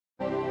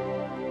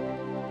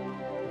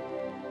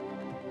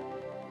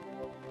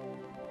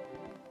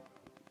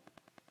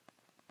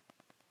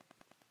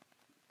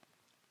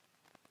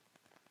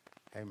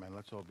Amen.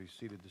 Let's all be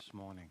seated this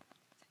morning.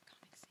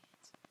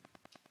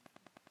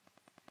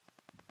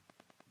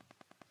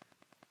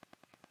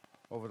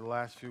 Over the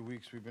last few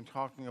weeks, we've been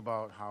talking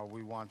about how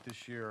we want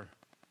this year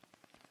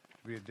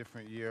to be a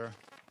different year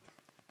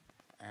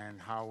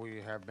and how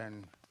we have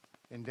been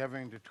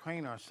endeavoring to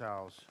train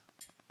ourselves.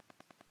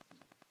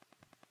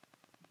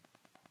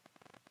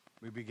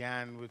 We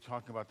began with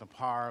talking about the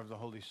power of the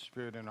Holy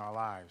Spirit in our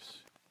lives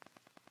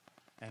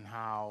and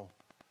how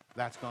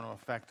that's going to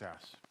affect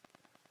us.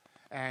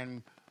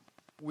 And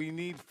we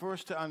need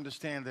first to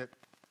understand that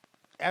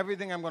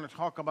everything I'm going to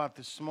talk about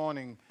this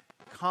morning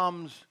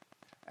comes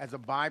as a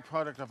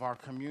byproduct of our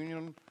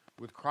communion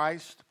with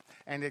Christ,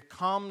 and it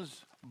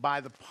comes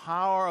by the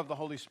power of the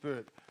Holy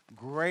Spirit.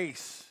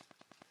 Grace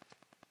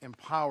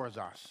empowers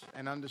us,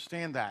 and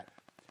understand that.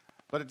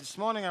 But this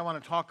morning I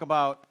want to talk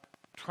about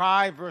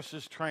try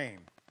versus train.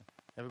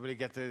 Everybody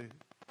get the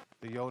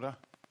Yoda?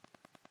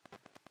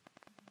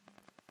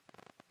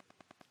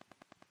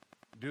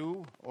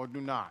 Do or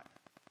do not.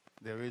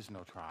 There is no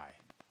try.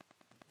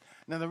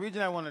 Now, the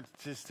reason I wanted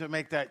to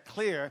make that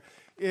clear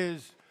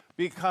is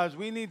because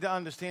we need to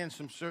understand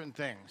some certain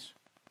things.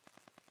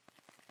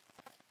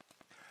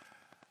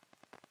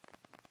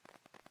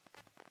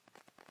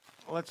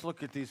 Let's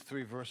look at these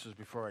three verses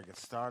before I get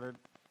started.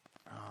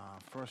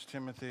 1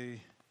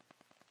 Timothy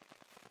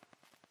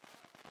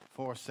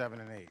 4, 7,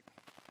 and 8.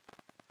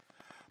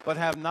 But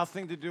have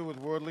nothing to do with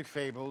worldly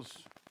fables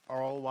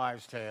or old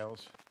wives'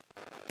 tales.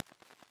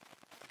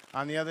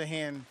 On the other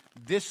hand,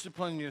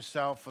 discipline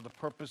yourself for the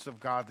purpose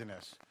of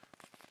godliness.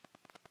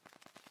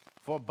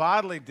 For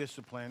bodily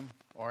discipline,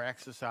 or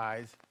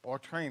exercise, or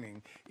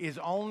training, is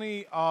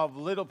only of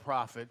little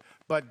profit,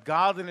 but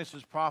godliness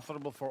is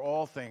profitable for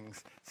all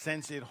things,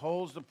 since it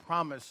holds the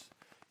promise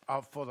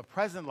for the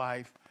present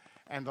life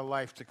and the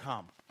life to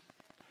come.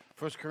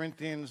 1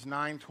 Corinthians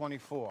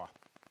 9:24.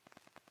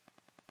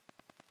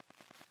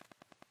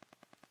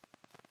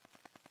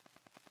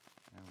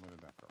 And where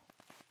did that go?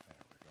 There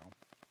we go.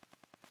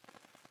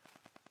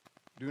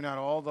 Do you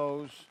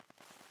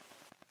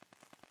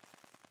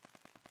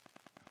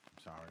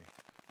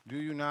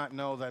not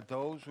know that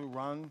those who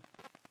run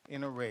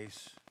in a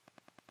race,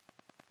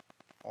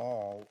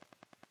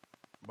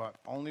 but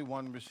only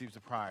one receives the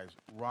prize?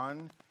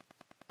 Run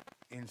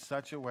in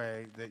such a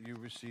way that you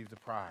receive the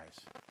prize.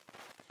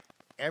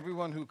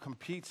 Everyone who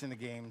competes in the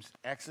games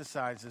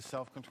exercises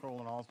self-control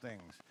in all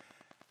things.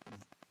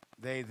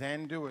 They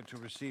then do it to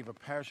receive a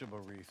perishable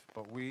wreath,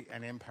 but we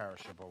an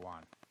imperishable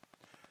one.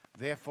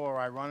 Therefore,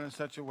 I run in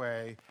such a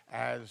way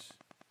as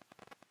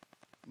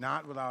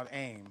not without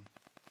aim.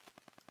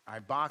 I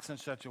box in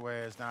such a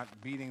way as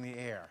not beating the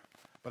air,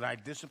 but I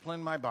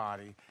discipline my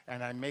body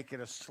and I make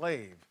it a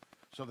slave,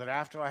 so that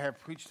after I have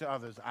preached to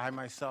others, I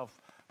myself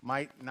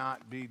might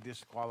not be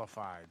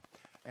disqualified.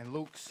 And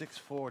Luke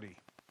 6:40.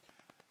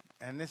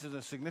 And this is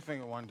a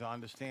significant one to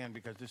understand,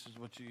 because these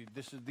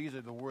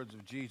are the words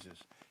of Jesus.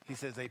 He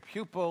says, a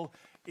pupil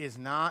is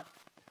not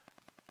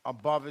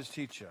above his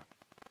teacher,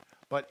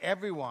 but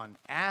everyone,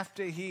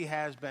 after he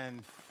has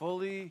been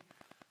fully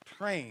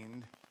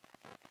trained,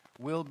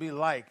 will be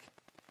like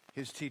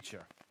his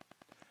teacher.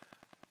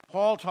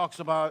 Paul talks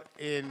about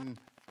in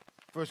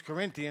 1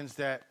 Corinthians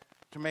that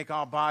to make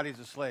our bodies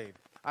a slave.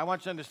 I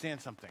want you to understand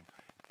something.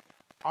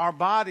 Our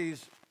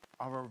bodies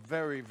are a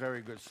very,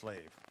 very good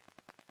slave.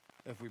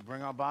 If we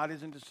bring our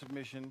bodies into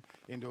submission,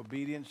 into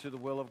obedience to the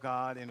will of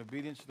God, in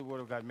obedience to the word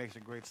of God, it makes a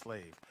great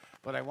slave.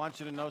 But I want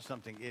you to know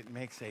something. It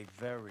makes a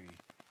very,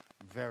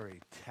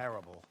 very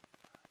terrible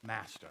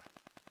master.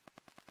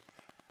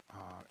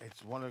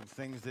 It's one of the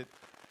things that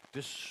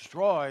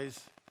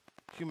destroys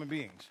human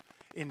beings,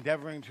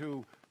 endeavoring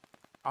to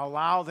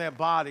allow their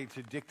body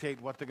to dictate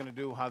what they're going to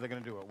do, how they're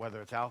going to do it,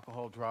 whether it's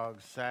alcohol,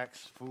 drugs,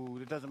 sex,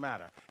 food, it doesn't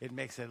matter. It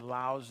makes a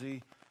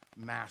lousy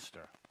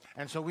master.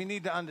 And so we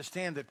need to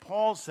understand that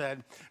Paul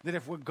said that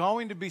if we're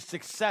going to be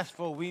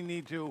successful, we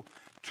need to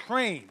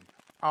train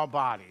our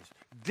bodies,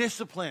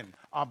 discipline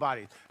our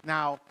bodies.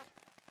 Now,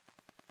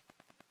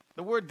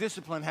 the word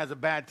discipline has a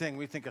bad thing.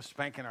 We think of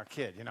spanking our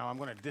kid. I'm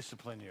going to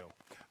discipline you.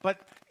 But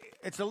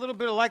it's a little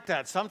bit like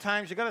that.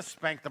 Sometimes you got to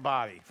spank the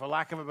body, for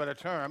lack of a better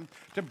term,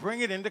 to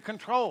bring it into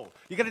control.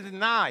 You got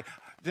to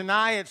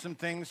deny it some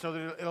things so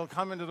that it'll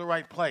come into the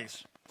right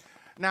place.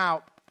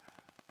 Now,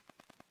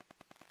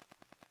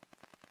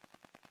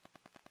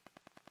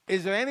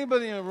 is there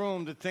anybody in the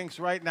room that thinks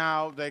right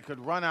now they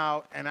could run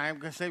out, and I'm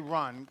going to say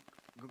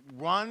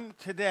run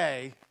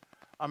today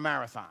a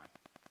marathon?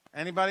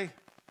 Anybody?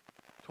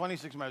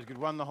 26 miles. You could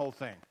run the whole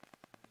thing.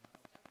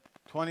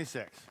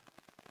 26.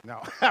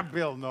 No.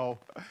 Bill, no.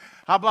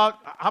 How about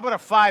a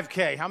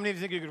 5K? How many do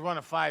you think you could run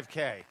a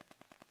 5K?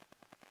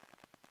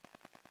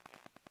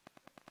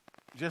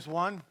 Just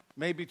one?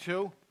 Maybe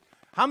two?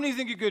 How many do you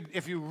think you could,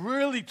 if you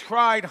really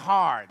tried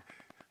hard,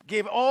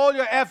 gave all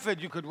your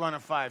effort, you could run a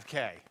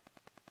 5K?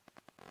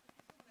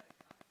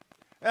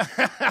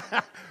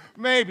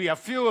 Maybe a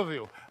few of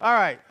you. All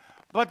right.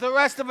 But the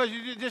rest of us,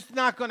 you're just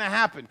not going to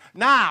happen.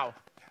 Now,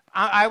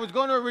 I was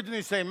going to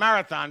originally say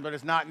marathon, but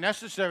it's not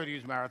necessary to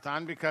use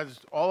marathon because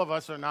all of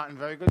us are not in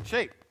very good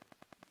shape.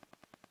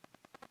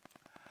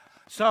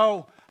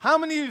 So how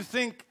many of you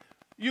think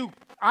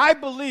I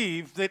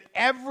believe that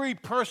every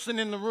person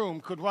in the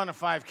room could run a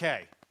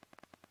 5K.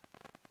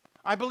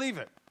 I believe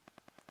it.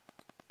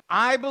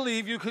 I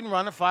believe you can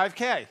run a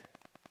 5K.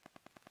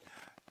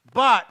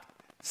 But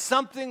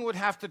something would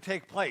have to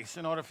take place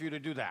in order for you to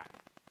do that.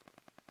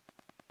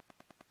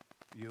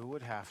 You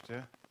would have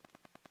to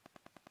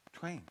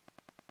train.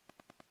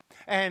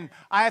 And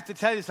I have to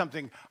tell you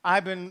something.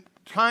 I've been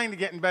trying to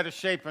get in better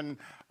shape, and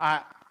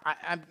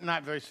I'm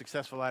not very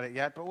successful at it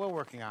yet, but we're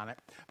working on it.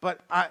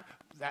 But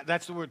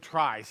that's the word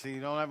try. See,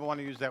 you don't ever want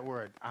to use that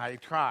word. I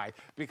try,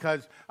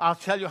 because I'll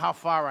tell you how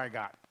far I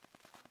got.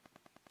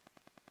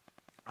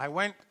 I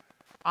went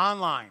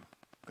online,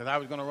 because I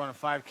was going to run a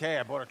 5K.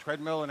 I bought a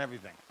treadmill and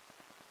everything.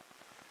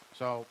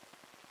 So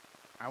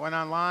I went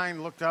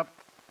online, looked up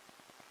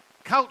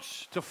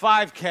couch to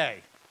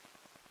 5K.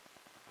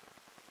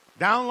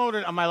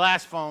 Downloaded on my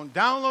last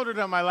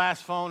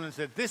phone, and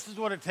said, this is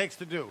what it takes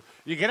to do.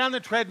 You get on the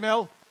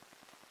treadmill,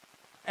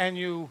 and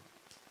you,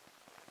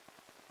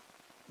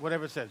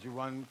 whatever it says, you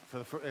run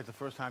at the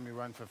first time you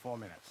run for 4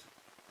 minutes.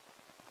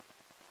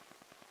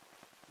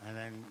 And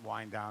then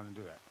wind down and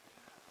do that.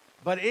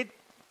 But it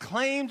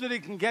claims that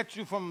it can get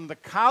you from the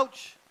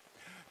couch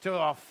to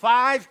a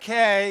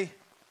 5K,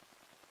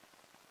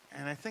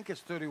 and I think it's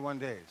 31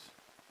 days.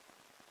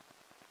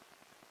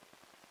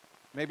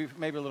 Maybe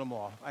a little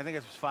more. I think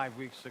it's 5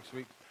 weeks, 6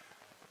 weeks.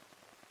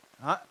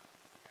 Huh?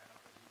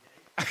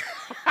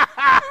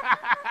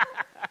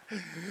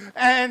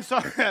 And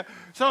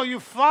so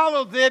you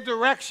follow their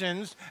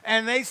directions,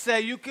 and they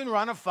say you can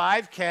run a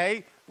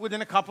 5K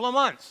within a couple of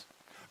months.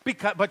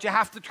 But you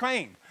have to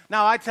train.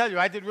 Now, I tell you,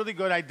 I did really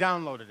good. I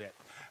downloaded it.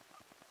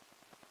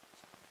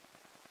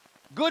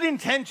 Good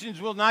intentions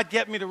will not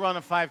get me to run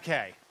a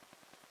 5K.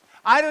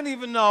 I don't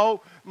even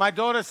know. My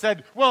daughter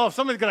said, well, if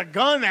somebody's got a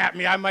gun at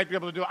me, I might be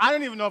able to do it. I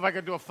don't even know if I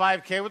could do a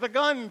 5K with a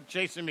gun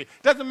chasing me.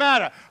 Doesn't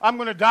matter. I'm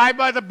going to die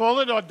by the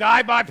bullet or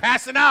die by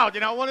passing out,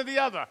 one or the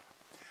other.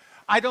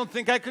 I don't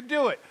think I could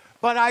do it.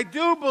 But I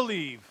do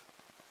believe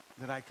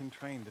that I can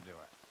train to do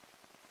it.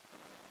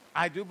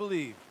 I do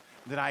believe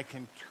that I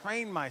can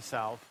train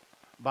myself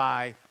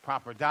by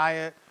proper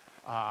diet,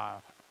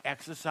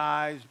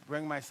 exercise,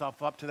 bring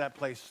myself up to that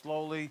place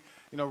slowly.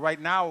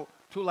 Right now,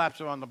 2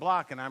 laps are on the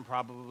block, and I'm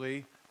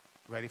probably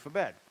ready for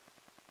bed.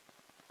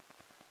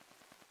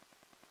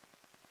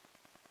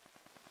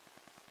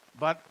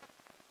 But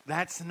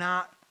that's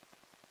not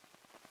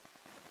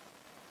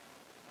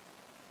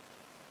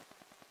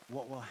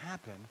what will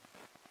happen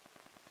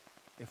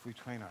if we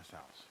train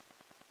ourselves.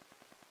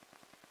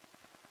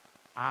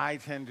 I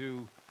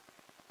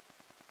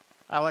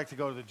like to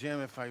go to the gym.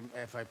 If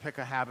I pick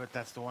a habit,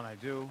 that's the one I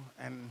do.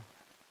 And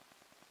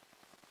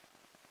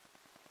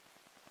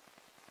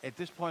at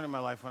this point in my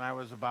life, when I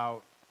was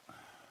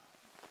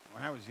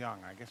young,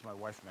 I guess my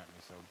wife met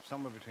me, so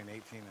somewhere between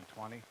 18 and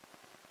 20,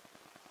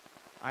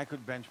 I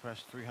could bench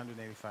press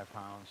 385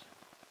 pounds.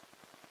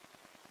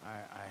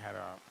 I had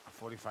a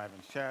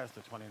 45-inch chest,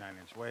 a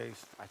 29-inch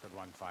waist. I could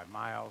run 5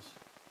 miles.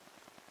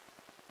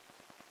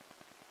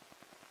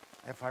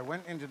 If I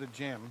went into the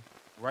gym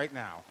right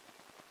now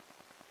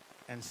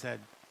and said,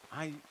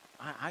 I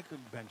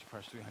could bench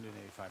press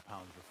 385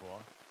 pounds before,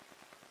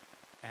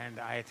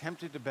 and I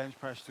attempted to bench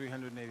press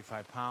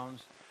 385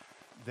 pounds,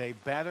 they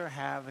better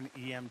have an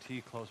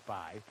EMT close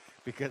by,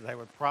 because I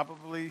would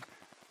probably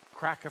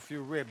crack a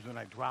few ribs when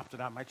I dropped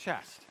it on my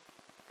chest.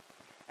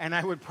 And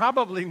I would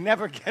probably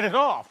never get it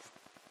off.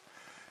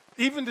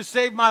 Even to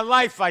save my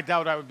life, I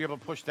doubt I would be able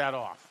to push that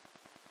off.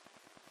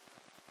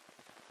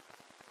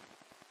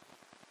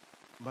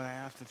 But I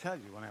have to tell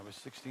you, when I was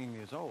 16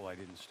 years old, I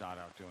didn't start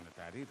out doing it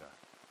that either.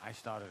 I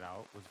started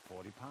out with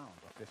 40 pounds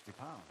or 50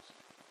 pounds.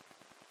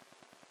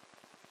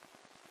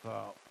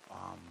 For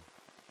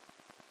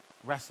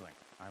wrestling.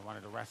 I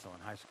wanted to wrestle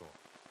in high school.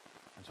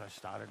 And so I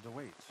started the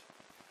weights.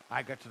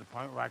 I got to the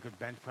point where I could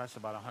bench press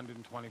about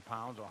 120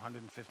 pounds or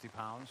 150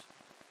 pounds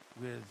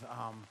with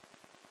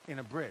in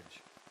a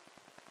bridge,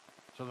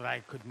 so that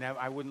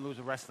I wouldn't lose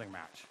a wrestling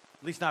match.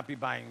 At least not be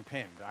being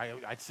pinned.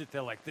 I'd sit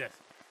there like this,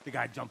 the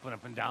guy jumping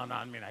up and down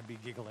on me, and I'd be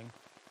giggling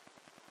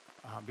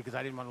because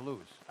I didn't want to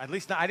lose. At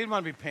least I didn't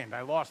want to be pinned.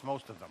 I lost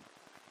most of them,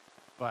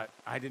 but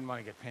I didn't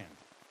want to get pinned.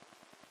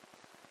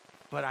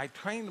 But I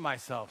trained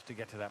myself to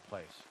get to that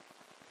place.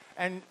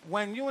 And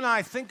when you and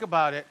I think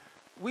about it,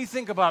 we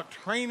think about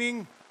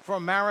training for a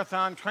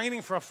marathon,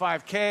 training for a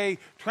 5K,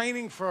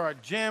 training for a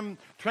gym,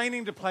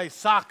 training to play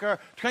soccer,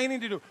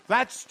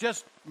 that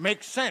just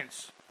makes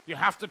sense. You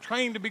have to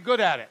train to be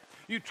good at it.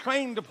 You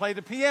train to play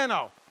the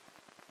piano.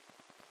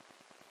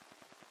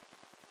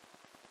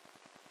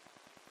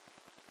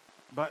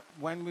 But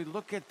when we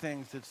look at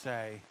things that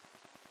say,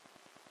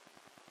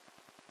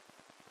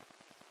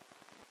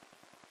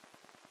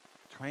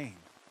 train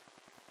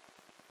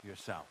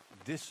yourself,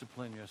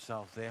 discipline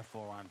yourself,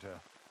 therefore, unto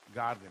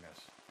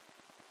godliness.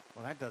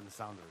 Well, that doesn't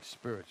sound very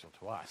spiritual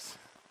to us.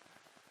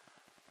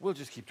 We'll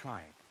just keep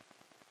trying.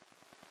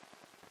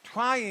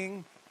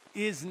 trying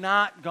is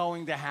not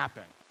going to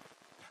happen.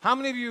 How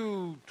many of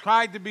you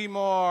tried to be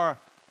more,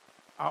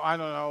 I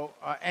don't know,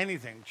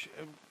 anything,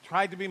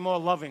 tried to be more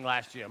loving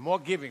last year, more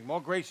giving,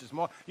 more gracious,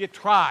 more, you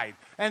tried,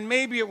 and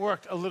maybe it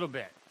worked a little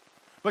bit.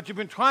 But you've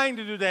been trying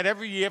to do that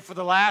every year for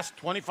the last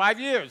 25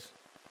 years.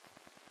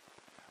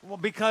 Well,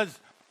 because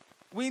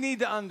we need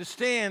to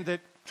understand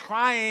that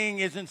trying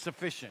isn't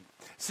sufficient.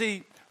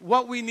 See,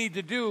 what we need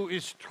to do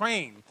is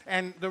train.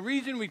 And the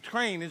reason we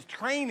train is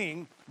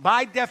training,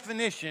 by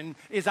definition,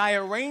 is I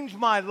arrange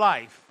my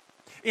life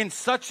in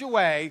such a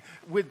way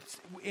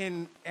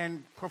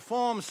and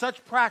perform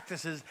such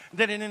practices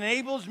that it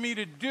enables me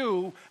to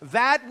do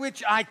that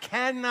which I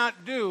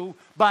cannot do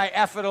by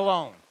effort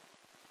alone.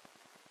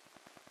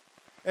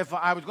 If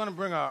I was going to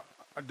bring a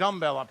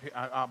dumbbell up here,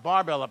 a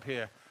barbell up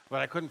here,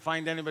 but I couldn't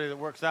find anybody that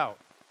works out,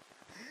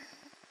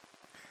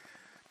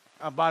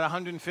 about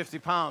 150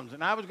 pounds,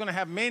 and I was going to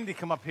have Mandy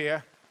come up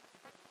here.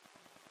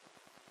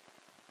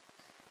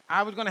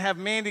 I was going to have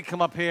Mandy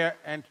come up here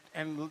and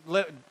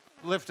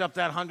lift up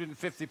that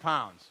 150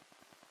 pounds.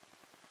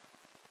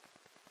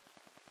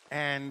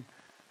 And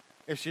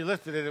if she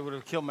lifted it, it would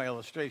have killed my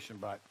illustration,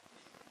 but.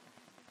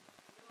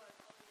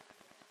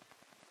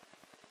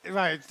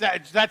 Right,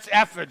 that's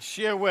effort,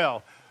 sheer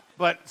will.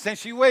 But since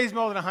she weighs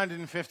more than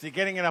 150,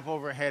 getting it up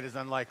over her head is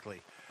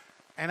unlikely.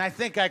 And I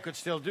think I could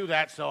still do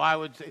that, so I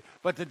would say,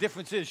 but the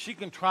difference is she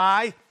can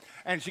try,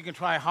 and she can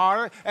try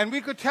harder, and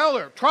we could tell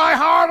her, try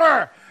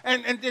harder,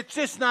 and it's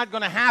just not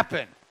going to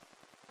happen.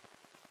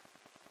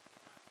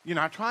 You're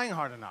not trying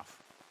hard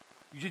enough.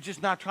 You're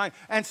just not trying.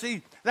 And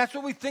see, that's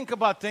what we think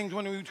about things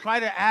when we try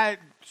to add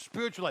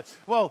spiritual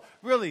life. Well,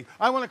 really,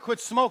 I want to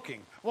quit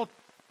smoking. Well,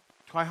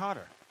 try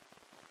harder.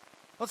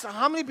 Listen,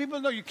 how many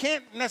people know you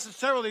can't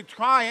necessarily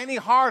try any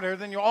harder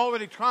than you're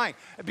already trying?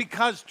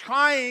 Because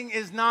trying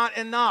is not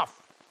enough.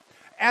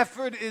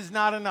 Effort is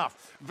not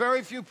enough.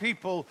 Very few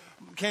people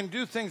can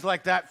do things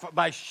like that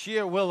by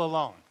sheer will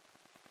alone.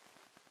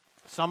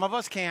 Some of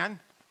us can.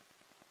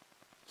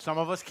 Some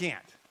of us can't.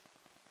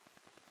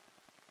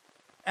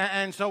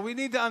 And so we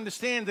need to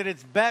understand that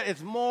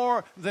it's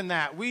more than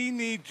that. We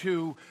need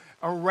to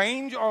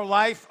arrange our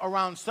life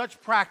around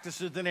such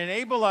practices that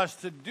enable us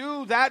to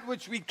do that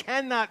which we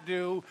cannot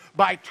do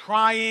by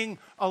trying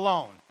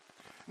alone.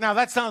 Now,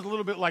 that sounds a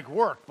little bit like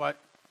work, but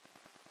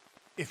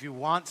if you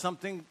want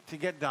something to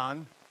get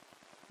done,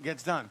 it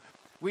gets done.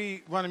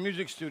 We run a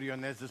music studio,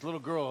 and there's this little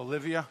girl,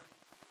 Olivia.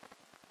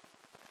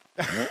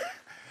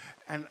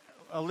 And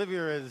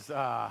Olivia is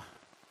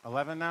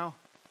 11 now?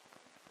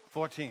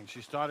 14.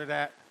 She started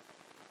at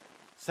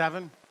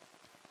 7.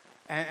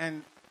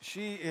 And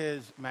she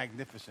is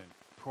magnificent,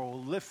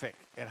 prolific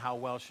at how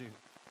well she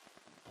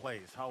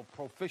plays, how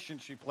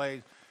proficient she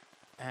plays.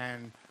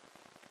 And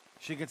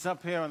she gets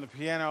up here on the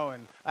piano,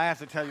 and I have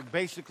to tell you,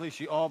 basically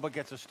she all but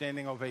gets a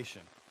standing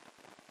ovation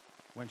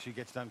when she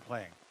gets done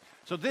playing.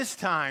 So this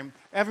time,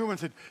 everyone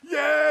said,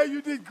 yeah,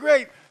 you did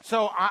great.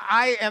 So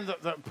I am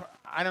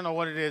I don't know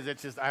what it is,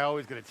 it's just I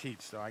always get to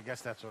teach, so I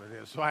guess that's what it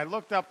is. So I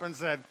looked up and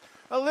said,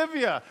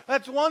 Olivia,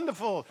 that's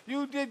wonderful.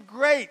 You did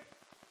great.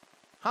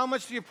 How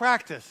much do you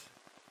practice?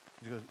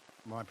 She goes,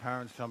 my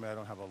parents tell me I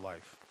don't have a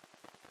life.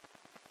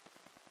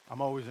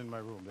 I'm always in my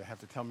room. They have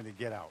to tell me to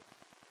get out.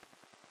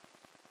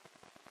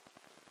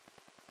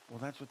 Well,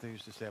 that's what they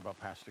used to say about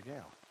Pastor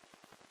Gail.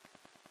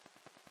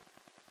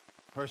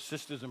 Her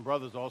sisters and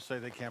brothers all say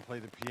they can't play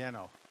the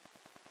piano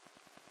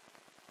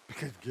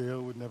because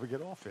Gail would never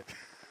get off it.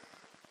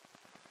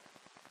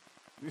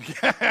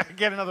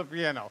 Get another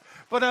piano.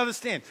 But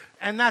understand,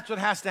 and that's what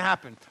has to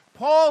happen.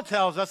 Paul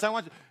tells us,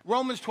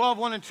 Romans 12,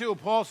 1 and 2,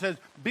 Paul says,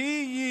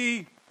 be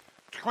ye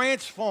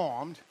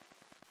transformed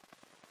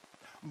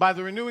by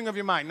the renewing of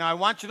your mind. Now, I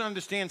want you to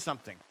understand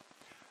something.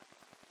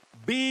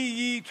 Be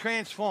ye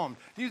transformed.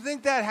 Do you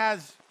think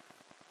that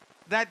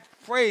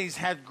phrase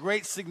has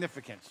great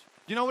significance?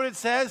 Do you know what it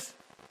says?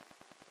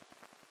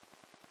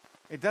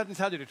 It doesn't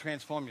tell you to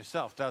transform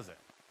yourself, does it?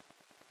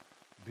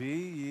 Be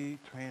ye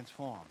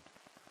transformed.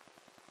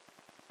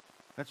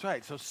 That's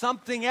right. So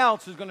something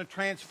else is going to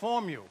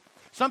transform you.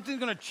 Something's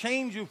going to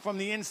change you from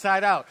the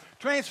inside out.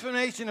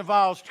 Transformation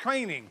involves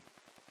training.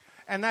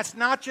 And that's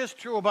not just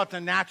true about the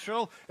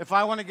natural. If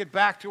I want to get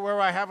back to where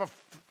I have a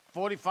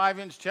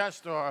 45-inch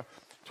chest or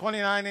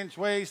 29-inch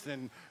waist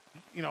and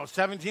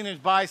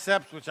 17-inch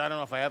biceps, which I don't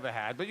know if I ever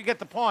had, but you get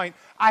the point.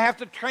 I have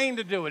to train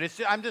to do it.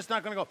 I'm just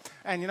not going to go.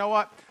 And you know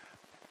what?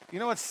 You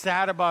know what's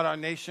sad about our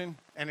nation?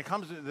 And it's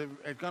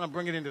going to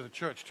bring it into the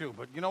church too.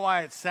 But you know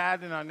why it's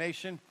sad in our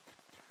nation?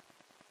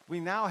 We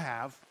now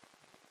have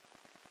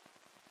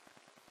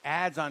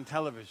ads on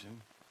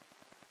television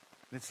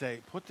that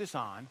say, put this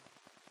on,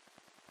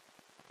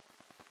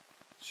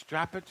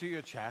 strap it to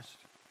your chest,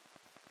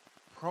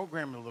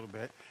 program it a little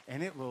bit,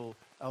 and it will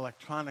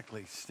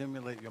electronically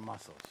stimulate your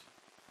muscles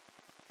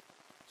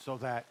so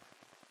that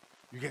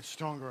you get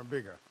stronger and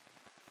bigger.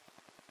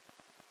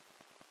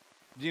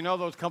 Do you know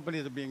those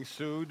companies are being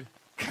sued?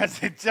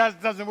 Because it just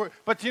doesn't work.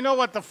 But you know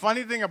what the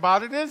funny thing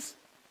about it is?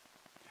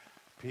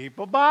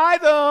 People buy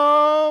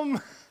them.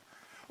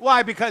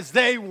 Why? Because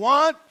they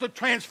want the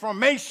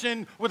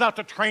transformation without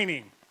the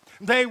training.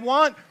 They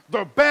want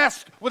the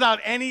best without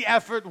any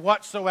effort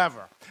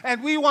whatsoever.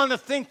 And we want to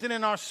think that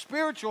in our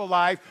spiritual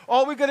life,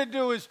 all we got to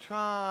do is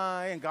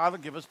try, and God will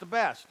give us the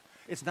best.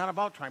 It's not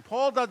about trying.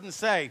 Paul doesn't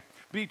say,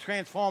 be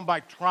transformed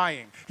by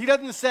trying. He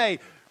doesn't say,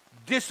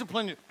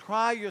 discipline,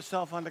 try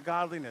yourself unto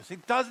godliness. He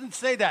doesn't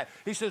say that.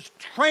 He says,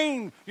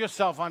 train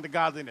yourself unto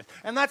godliness.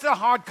 And that's a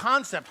hard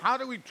concept. How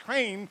do we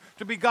train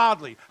to be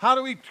godly? How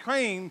do we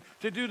train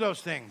to do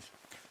those things?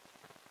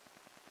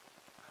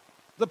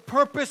 The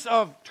purpose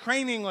of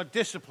training or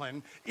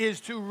discipline is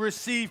to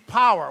receive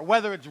power,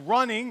 whether it's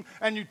running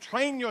and you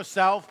train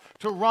yourself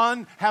to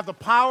run, have the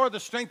power, the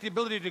strength, the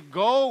ability to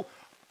go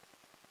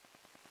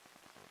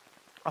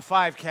a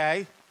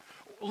 5K.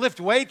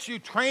 Lift weights, you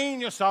train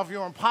yourself, you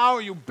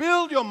empower, you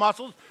build your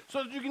muscles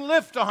so that you can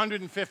lift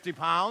 150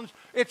 pounds.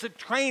 It's a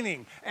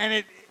training.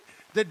 And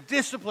the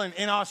discipline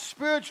in our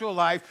spiritual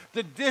life,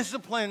 the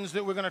disciplines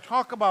that we're going to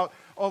talk about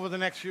over the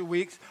next few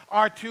weeks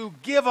are to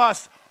give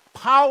us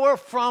power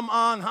from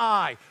on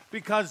high,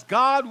 because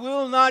God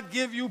will not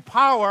give you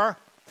power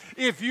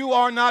if you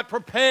are not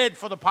prepared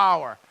for the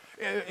power.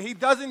 He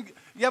doesn't.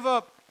 You have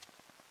a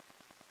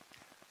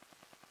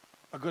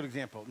good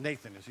example.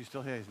 Nathan, is he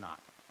still here? He's not.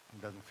 He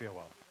doesn't feel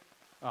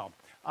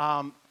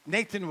well.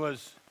 Nathan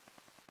was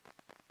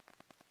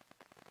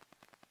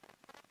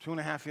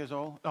 2.5 years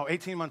old. No,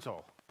 18 months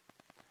old.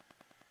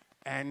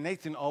 And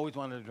Nathan always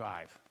wanted to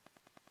drive.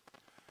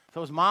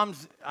 So his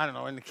mom's,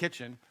 in the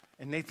kitchen,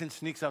 and Nathan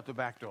sneaks out the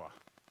back door.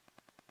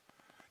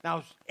 Now,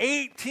 he's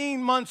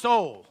 18 months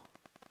old.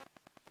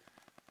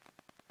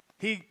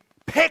 He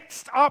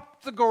picks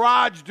up the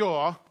garage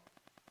door,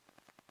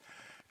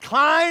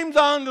 climbs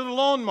onto the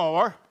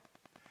lawnmower,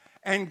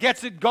 and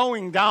gets it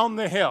going down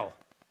the hill.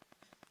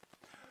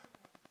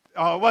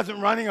 Oh, it wasn't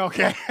running?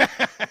 Okay.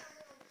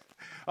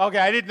 Okay,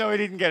 I didn't know he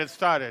didn't get it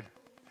started.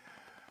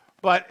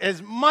 But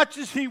as much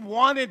as he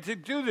wanted to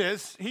do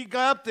this, he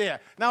got up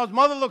there. Now his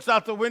mother looks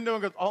out the window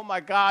and goes, oh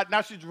my God.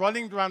 Now she's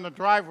running around the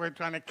driveway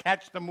trying to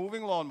catch the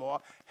moving lawnmower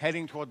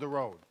heading toward the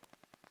road.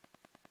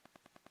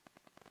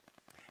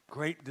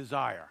 Great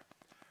desire.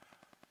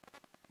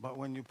 But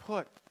when you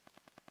put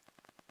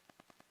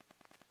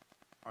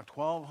a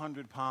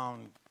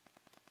 1,200-pound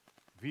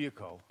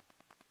vehicle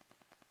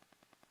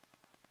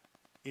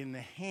in the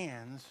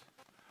hands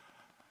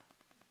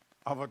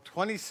of a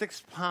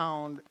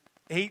 26-pound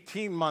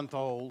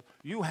 18-month-old,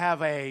 you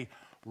have a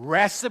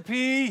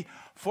recipe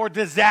for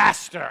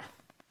disaster.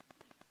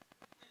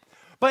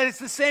 But it's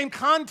the same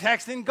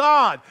context in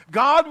God.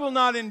 God will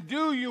not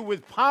endue you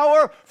with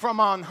power from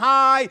on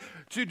high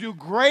to do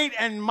great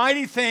and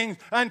mighty things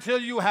until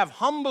you have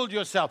humbled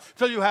yourself,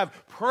 till you have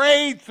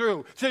prayed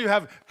through, till you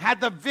have had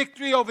the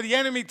victory over the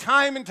enemy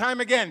time and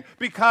time again.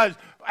 Because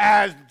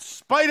as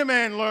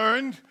Spider-Man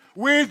learned,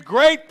 with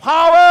great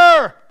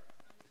power,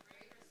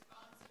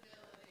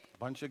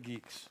 bunch of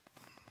geeks.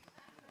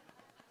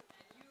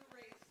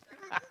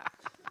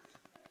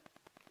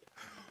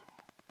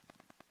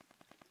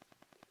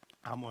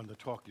 I'm on the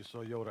talk. You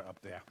saw Yoda up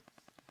there.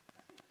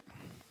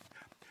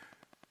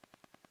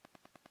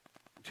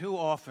 Too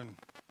often,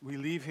 we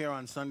leave here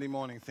on Sunday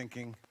morning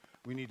thinking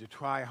we need to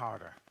try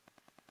harder.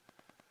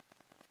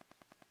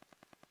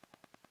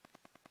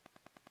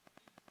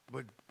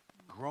 But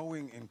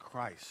growing in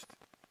Christ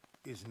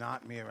is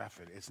not mere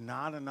effort. It's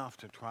not enough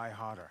to try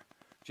harder.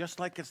 Just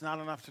like it's not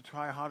enough to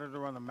try harder to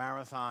run a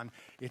marathon,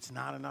 it's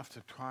not enough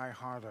to try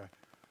harder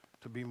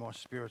to be more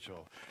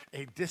spiritual.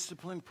 A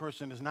disciplined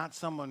person is not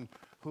someone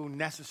who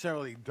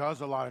necessarily does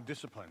a lot of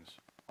disciplines.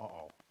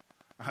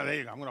 There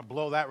you go. I'm going to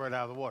blow that right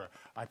out of the water.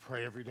 I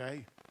pray every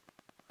day.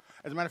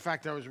 As a matter of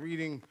fact, I was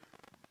reading,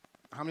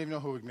 how many of you know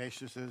who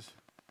Ignatius is?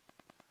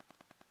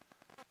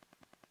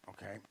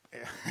 Okay.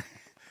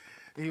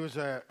 He was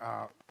a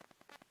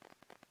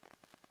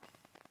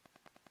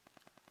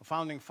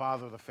founding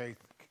father of the faith,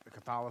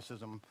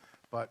 Catholicism,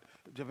 but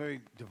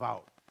very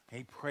devout.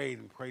 He prayed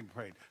and prayed and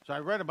prayed. So I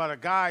read about a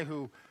guy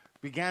who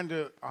began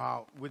to,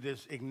 with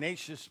this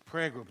Ignatius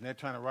prayer group, and they're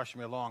trying to rush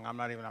me along. I'm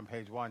not even on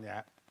page 1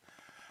 yet.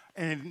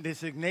 And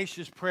this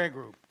Ignatius prayer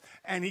group.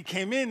 And he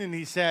came in and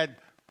he said,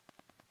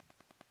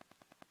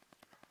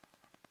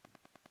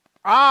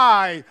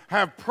 I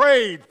have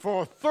prayed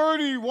for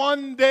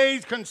 31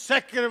 days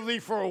consecutively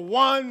for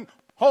 1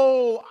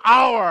 whole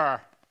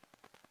hour.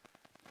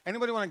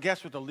 Anybody want to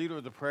guess what the leader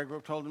of the prayer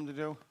group told him to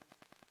do?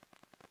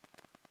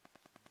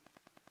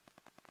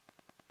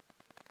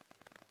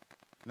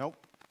 Nope.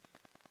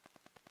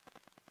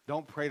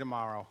 Don't pray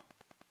tomorrow.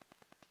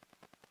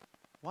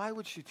 Why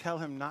would she tell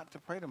him not to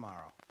pray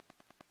tomorrow?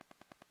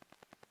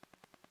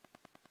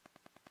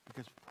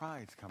 Because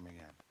pride's coming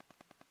in.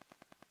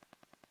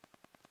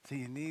 So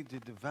you need to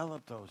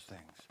develop those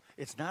things.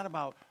 It's not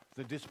about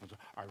the disciplines.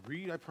 I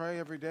read, I pray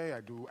every day. I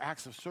do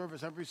acts of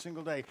service every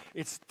single day.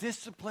 It's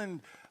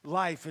disciplined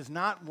life is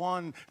not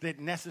one that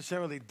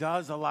necessarily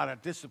does a lot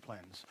of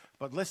disciplines.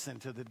 But listen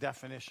to the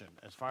definition,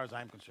 as far as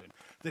I'm concerned.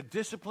 The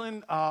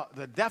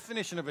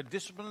definition of a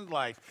disciplined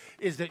life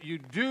is that you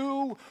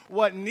do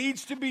what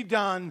needs to be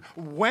done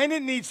when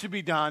it needs to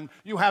be done.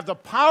 You have the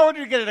power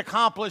to get it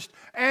accomplished,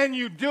 and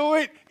you do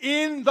it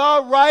in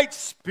the right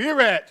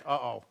spirit.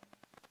 Uh-oh.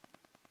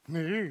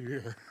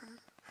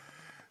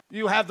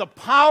 You have the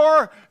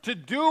power to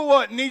do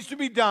what needs to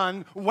be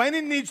done when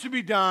it needs to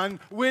be done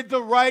with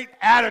the right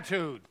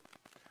attitude.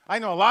 I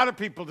know a lot of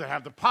people that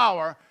have the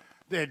power,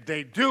 that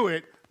they do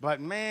it, but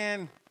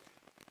man,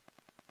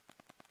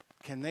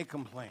 can they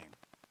complain?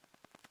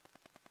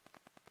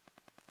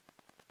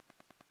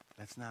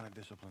 That's not a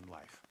disciplined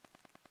life.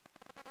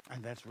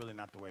 And that's really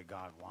not the way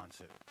God wants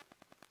it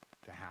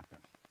to happen.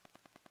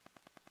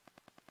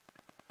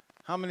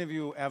 How many of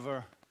you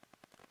ever...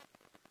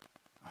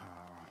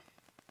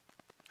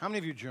 How many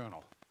of you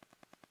journal?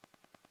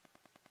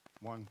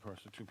 One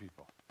person, two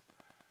people.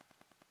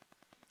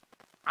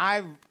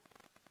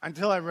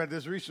 Until I read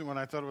this recent one,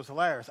 I thought it was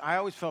hilarious. I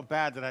always felt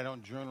bad that I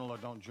don't journal or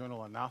don't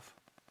journal enough.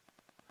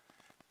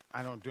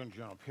 I don't do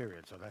journal,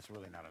 period, so that's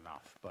really not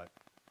enough. But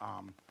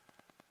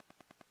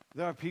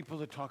there are people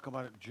that talk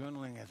about it,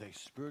 journaling as a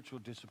spiritual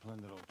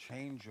discipline that will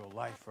change your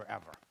life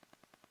forever.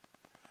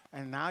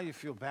 And now you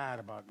feel bad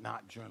about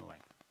not journaling.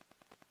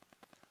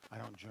 I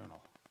don't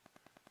journal.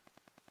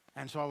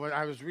 And so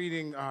I was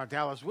reading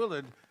Dallas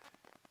Willard,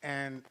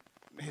 and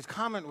his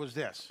comment was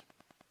this.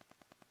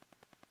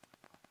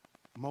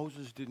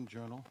 Moses didn't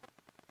journal.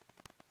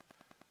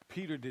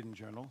 Peter didn't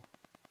journal.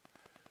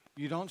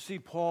 You don't see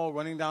Paul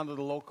running down to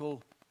the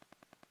local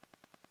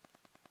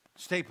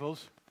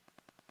Staples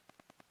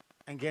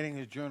and getting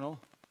his journal.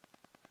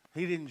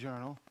 He didn't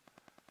journal.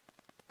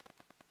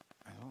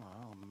 I don't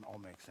know, all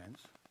makes sense.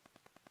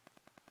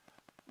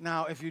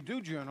 Now, if you do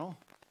journal,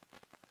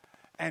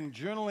 and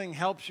journaling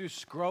helps you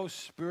grow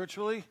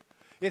spiritually,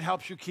 it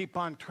helps you keep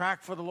on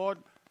track for the Lord,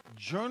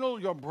 journal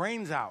your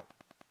brains out.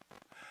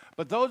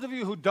 But those of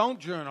you who don't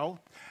journal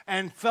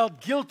and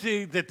felt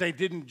guilty that they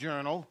didn't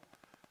journal,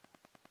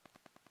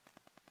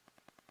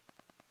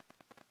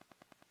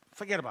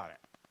 forget about it.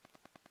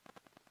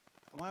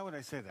 Why would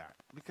I say that?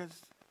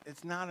 Because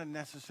it's not a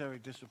necessary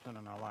discipline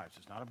in our lives.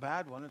 It's not a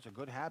bad one. It's a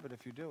good habit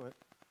if you do it.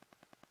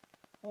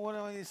 Well, what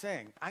are you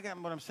saying?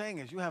 What I'm saying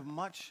is you have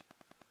much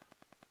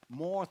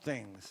more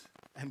things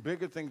and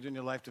bigger things in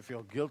your life to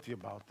feel guilty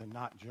about than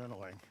not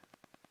journaling.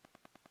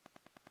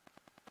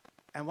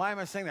 And why am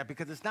I saying that?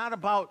 Because it's not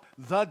about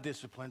the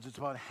disciplines. It's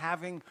about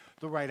having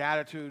the right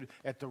attitude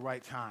at the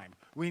right time.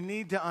 We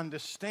need to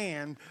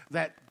understand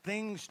that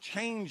things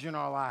change in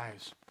our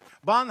lives.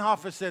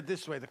 Bonhoeffer said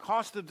this way, the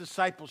cost of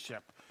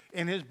discipleship,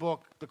 in his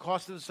book, The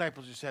Cost of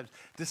Discipleship, says,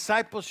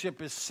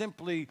 discipleship is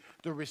simply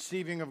the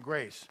receiving of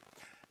grace.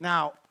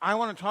 Now, I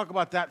want to talk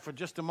about that for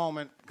just a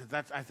moment, because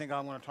I think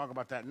I'm going to talk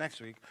about that next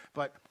week.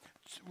 But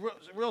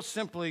real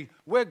simply,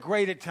 we're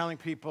great at telling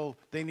people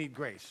they need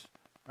grace,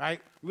 right?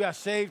 We are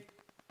saved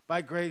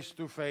by grace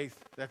through faith.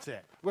 That's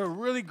it. We're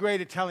really great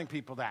at telling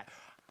people that.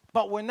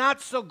 But we're not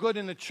so good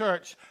in the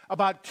church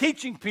about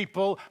teaching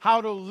people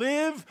how to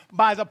live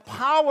by the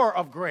power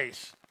of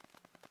grace.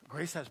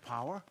 Grace has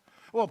power?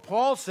 Well,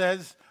 Paul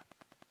says,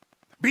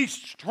 be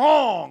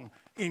strong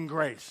in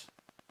grace.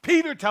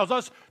 Peter tells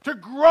us to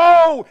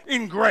grow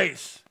in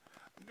grace.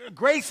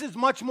 Grace is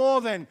much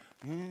more than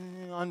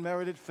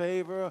unmerited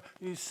favor,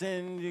 you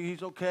sinned,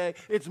 he's okay.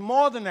 It's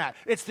more than that.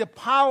 It's the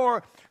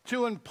power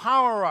to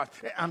empower us.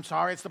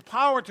 It's the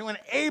power to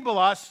enable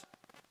us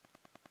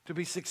to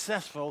be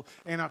successful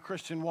in our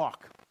Christian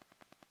walk.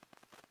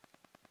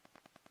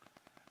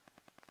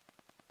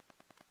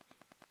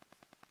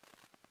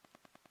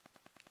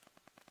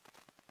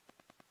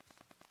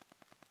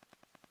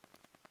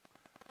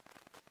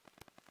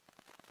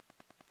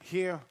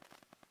 Here,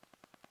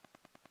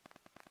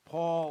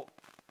 Paul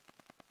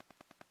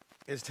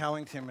is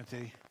telling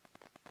Timothy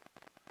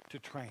to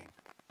train.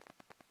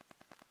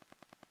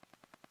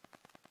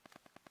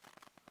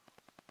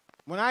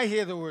 When I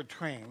hear the word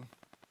train,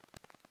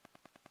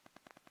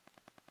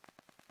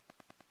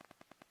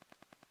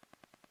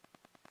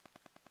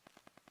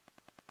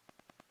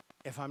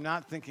 if I'm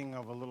not thinking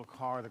of a little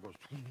car that goes,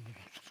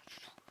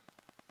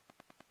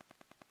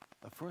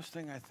 the first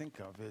thing I think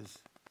of is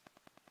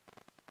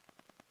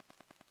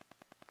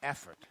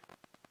effort,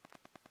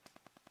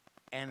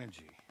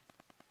 energy,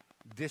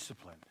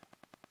 discipline,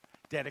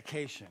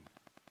 dedication,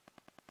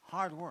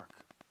 hard work,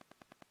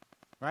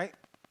 right?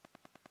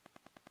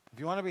 If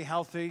you want to be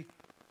healthy,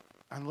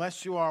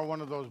 unless you are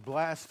one of those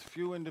blessed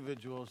few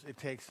individuals, it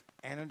takes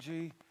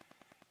energy,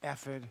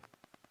 effort,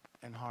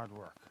 and hard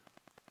work.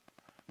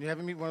 You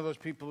ever meet one of those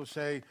people who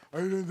say, I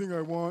have anything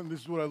I want,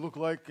 this is what I look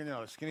like, and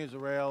skinny as a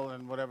rail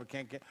and whatever,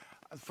 can't get.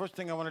 The first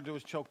thing I want to do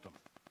is choke them.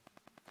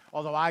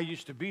 Although I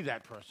used to be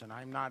that person,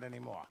 I'm not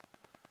anymore.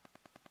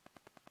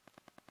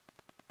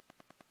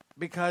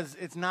 Because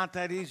it's not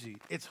that easy.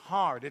 It's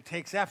hard. It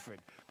takes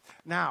effort.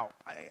 Now,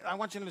 I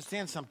want you to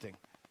understand something.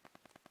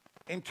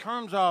 in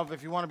terms of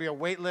if you want to be a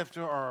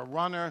weightlifter or a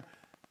runner,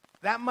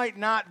 that might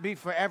not be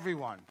for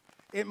everyone.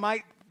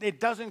 It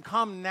doesn't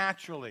come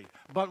naturally.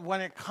 But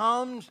when it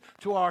comes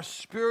to our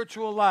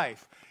spiritual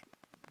life,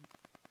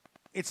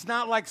 it's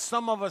not like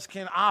some of us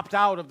can opt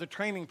out of the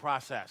training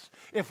process.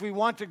 If we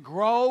want to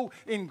grow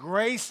in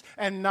grace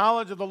and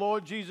knowledge of the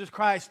Lord Jesus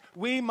Christ,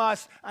 we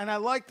must, and I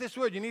like this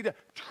word, you need to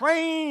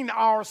train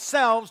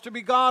ourselves to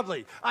be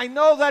godly. I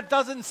know that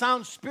doesn't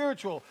sound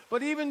spiritual,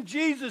 but even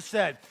Jesus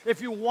said,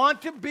 if you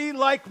want to be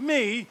like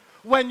me,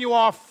 when you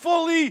are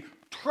fully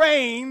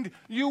trained,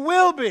 you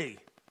will be.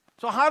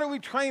 So how do we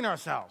train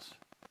ourselves?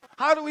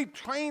 How do we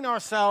train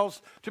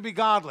ourselves to be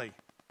godly?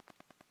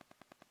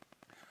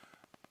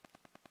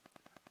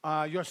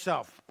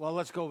 Yourself. Well,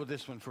 let's go with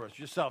this one first.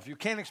 Yourself. You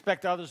can't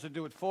expect others to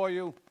do it for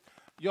you.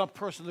 You're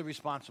personally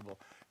responsible.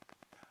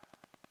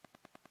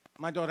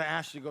 My daughter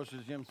Ashley goes to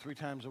the gym 3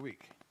 times a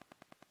week.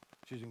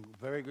 She's in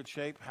very good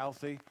shape,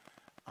 healthy.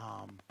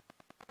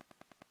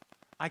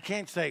 I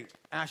can't say,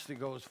 Ashley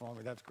goes for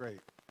me. That's great.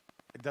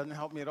 It doesn't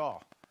help me at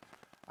all.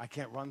 I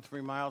can't run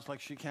 3 miles like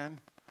she can.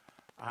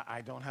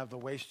 I don't have the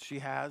waist she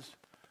has.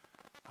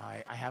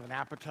 I have an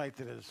appetite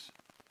that is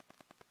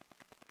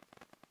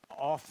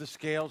off the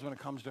scales when it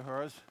comes to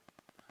hers.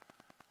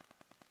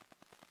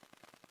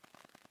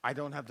 I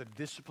don't have the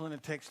discipline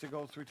it takes to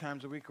go 3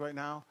 times a week right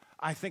now.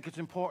 I think it's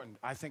important.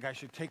 I think I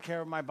should take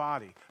care of my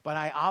body. But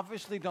I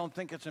obviously don't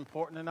think it's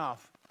important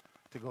enough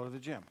to go to the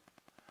gym.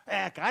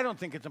 Heck, I don't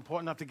think it's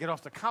important enough to get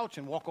off the couch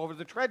and walk over to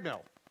the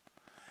treadmill.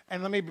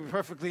 And let me be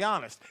perfectly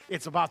honest,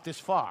 it's about this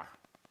far.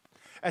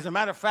 As a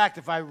matter of fact,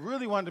 if I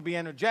really wanted to be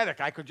energetic,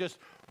 I could just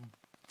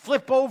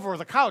flip over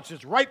the couch.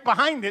 It's right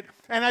behind it,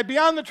 and I'd be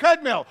on the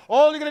treadmill.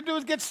 All you're going to do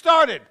is get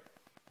started.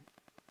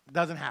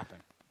 Doesn't happen.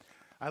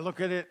 I look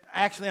at it.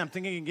 Actually, I'm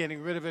thinking of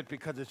getting rid of it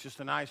because it's just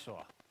an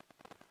eyesore.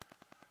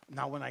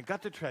 Now, when I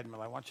got the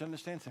treadmill, I want you to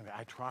understand something.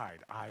 I tried.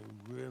 I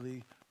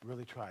really,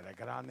 really tried. I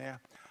got on there.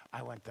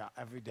 I went down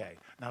every day.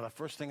 Now, the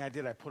first thing I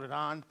did, I put it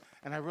on,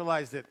 and I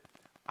realized that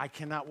I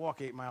cannot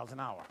walk 8 miles an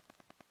hour,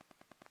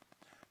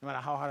 no matter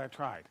how hard I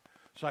tried.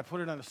 So I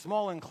put it on a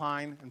small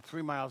incline and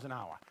 3 miles an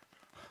hour.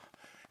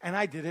 And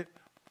I did it,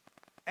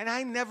 and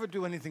I never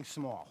do anything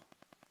small.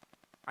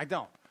 I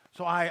don't.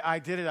 So I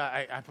did it.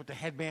 I put the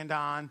headband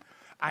on.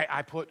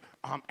 I put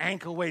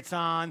ankle weights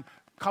on,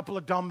 a couple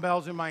of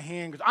dumbbells in my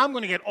hand, because I'm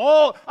going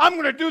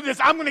to do this.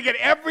 I'm going to get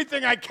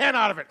everything I can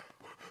out of it.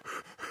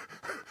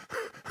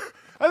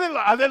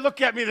 And they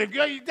look at me, they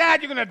go,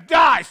 Dad, you're going to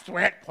die.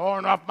 Sweat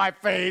pouring off my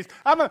face.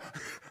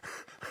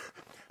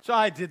 So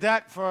I did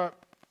that for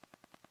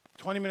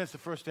 20 minutes the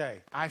first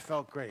day. I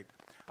felt great.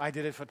 I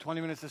did it for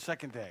 20 minutes the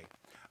second day.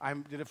 I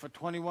did it for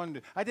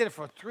 21. I did it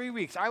for 3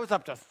 weeks. I was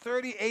up to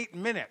 38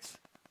 minutes.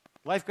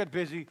 Life got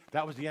busy.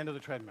 That was the end of the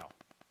treadmill.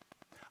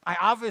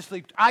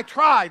 I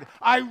tried.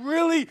 I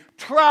really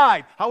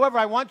tried. However,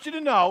 I want you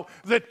to know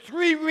that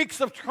 3 weeks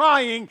of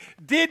trying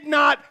did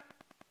not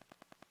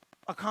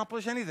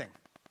accomplish anything.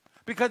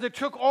 Because it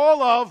took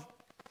all of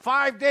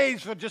 5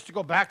 days for just to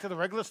go back to the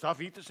regular stuff,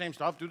 eat the same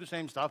stuff, do the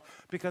same stuff,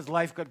 because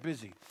life got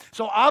busy.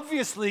 So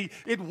obviously,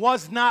 it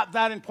was not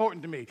that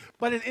important to me.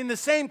 But in the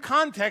same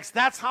context,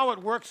 that's how it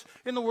works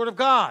in the Word of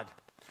God.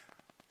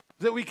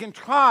 That we can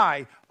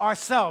try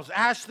ourselves,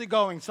 Ashley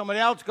going, somebody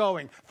else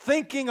going,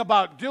 thinking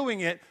about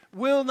doing it,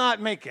 will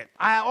not make it.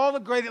 All the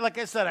great, like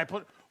I said, I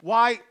put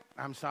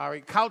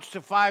couch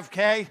to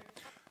 5K,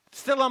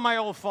 still on my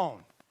old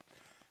phone.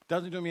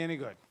 Doesn't do me any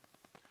good.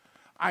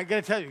 I got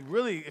to tell you,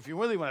 really, if you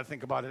really want to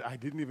think about it, I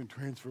didn't even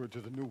transfer it to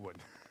the new one.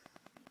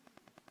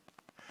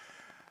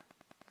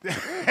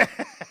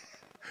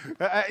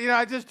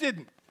 I just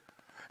didn't.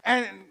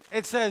 And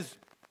it says,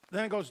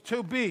 then it goes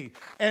 2B.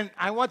 And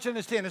I want you to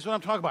understand, this is what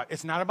I'm talking about.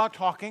 It's not about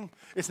talking.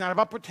 It's not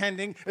about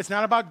pretending. It's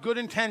not about good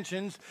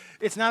intentions.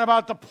 It's not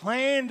about the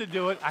plan to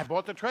do it. I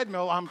bought the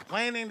treadmill. I'm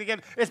planning to get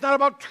it. It's not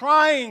about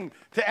trying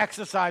to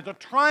exercise or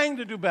trying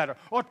to do better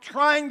or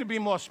trying to be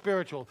more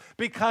spiritual,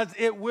 because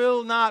it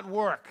will not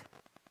work.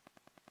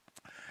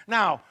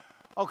 Now,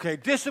 okay,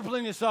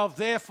 discipline yourself,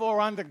 therefore,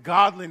 unto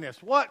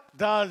godliness. What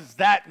does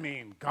that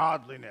mean,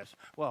 godliness?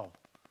 Well,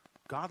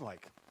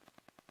 godlike.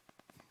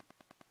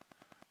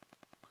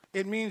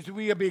 It means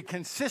we be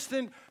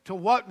consistent to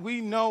what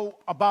we know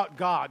about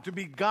God, to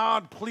be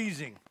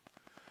God-pleasing.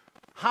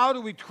 How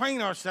do we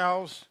train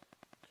ourselves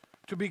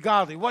to be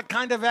godly? What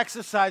kind of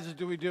exercises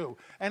do we do?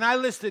 And I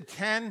listed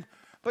 10,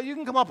 but you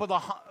can come up with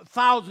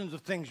thousands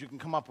of things you can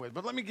come up with.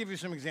 But let me give you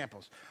some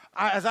examples.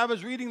 As I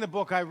was reading the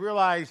book, I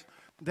realized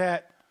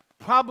that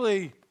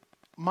probably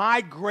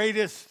my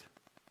greatest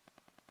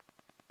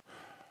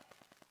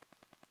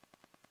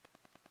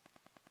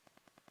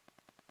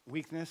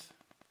weakness,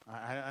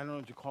 I don't know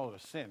what you call it,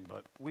 a sin,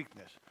 but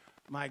weakness.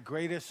 My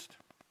greatest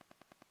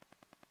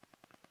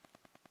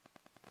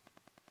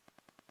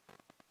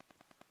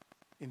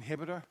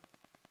inhibitor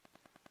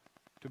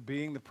to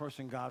being the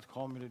person God's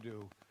called me to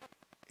do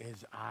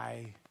is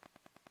I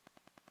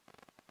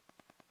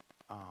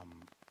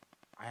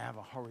have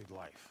a hurried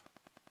life.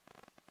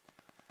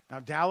 Now,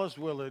 Dallas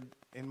Willard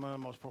in one of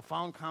the most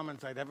profound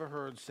comments I'd ever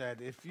heard,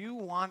 said, if you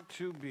want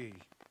to be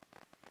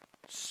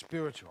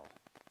spiritual,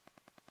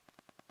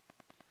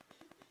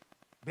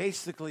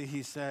 basically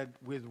he said,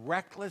 with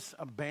reckless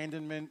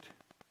abandonment,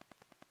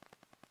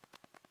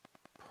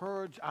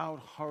 purge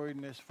out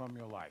hurriedness from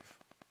your life.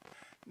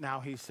 Now,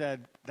 he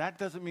said, that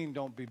doesn't mean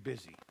don't be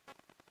busy.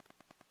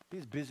 Be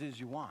as busy as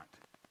you want.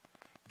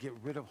 Get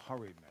rid of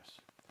hurriedness.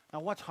 Now,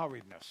 what's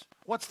hurriedness?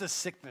 What's the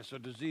sickness or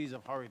disease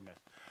of hurriedness?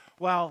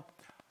 Well,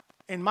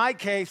 in my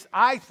case,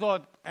 I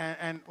thought,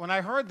 and when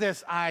I heard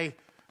this,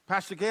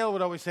 Pastor Gail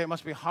would always say it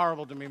must be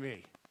horrible to be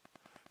me,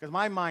 because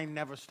my mind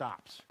never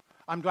stops.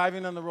 I'm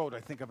driving on the road. I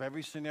think of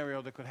every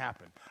scenario that could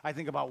happen. I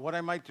think about what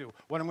I might do,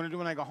 what I'm going to do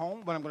when I go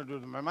home, what I'm going to do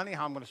with my money,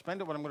 how I'm going to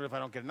spend it, what I'm going to do if I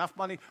don't get enough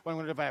money, what I'm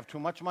going to do if I have too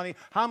much money,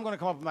 how I'm going to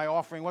come up with my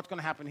offering, what's going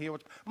to happen here.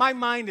 My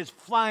mind is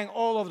flying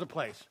all over the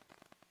place,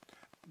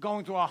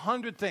 going through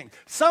 100 things.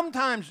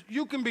 Sometimes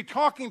you can be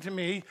talking to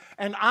me,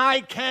 and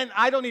I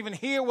don't even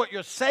hear what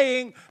you're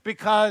saying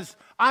because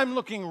I'm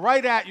looking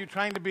right at you,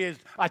 trying to be as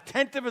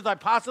attentive as I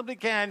possibly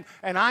can,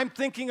 and I'm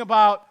thinking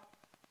about,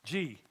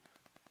 gee,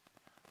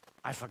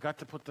 I forgot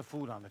to put the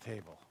food on the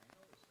table.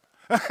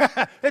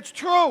 It's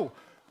true.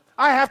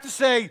 I have to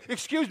say,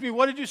 excuse me,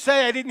 what did you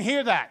say? I didn't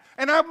hear that.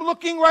 And I'm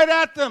looking right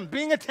at them,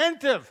 being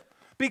attentive,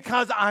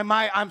 because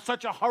I'm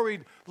such a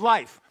hurried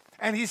life.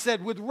 And he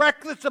said, with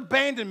reckless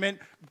abandonment,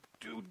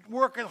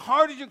 work as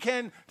hard as you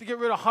can to get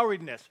rid of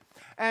hurriedness.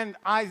 And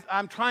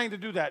I'm trying to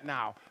do that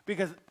now,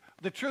 because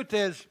the truth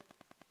is,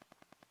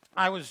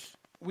 I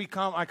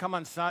come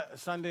on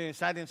Saturday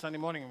and Sunday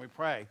morning, and we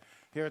pray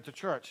here at the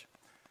church.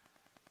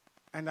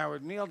 And I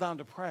would kneel down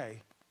to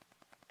pray,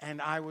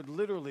 and I would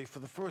literally, for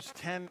the first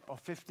 10 or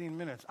 15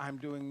 minutes, I'm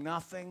doing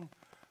nothing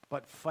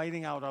but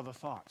fighting out other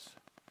thoughts.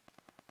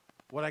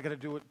 What I got to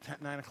do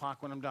at 9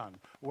 o'clock when I'm done?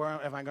 Where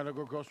am I going to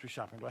go grocery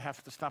shopping? Do I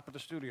have to stop at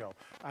the studio?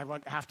 I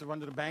have to run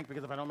to the bank,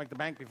 because if I don't make the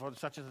bank before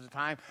such and such a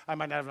time, I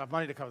might not have enough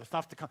money to cover the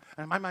stuff to come.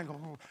 And my mind goes,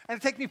 and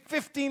it takes me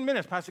 15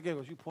 minutes. Pastor Gabe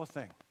goes, you poor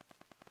thing.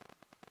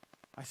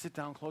 I sit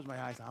down, close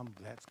my eyes,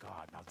 that's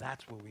God. Now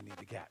that's where we need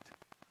to get.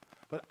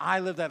 But I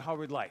lived that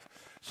hurried life.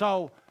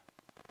 So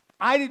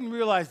I didn't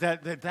realize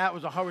that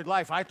was a hurried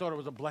life. I thought it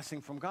was a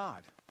blessing from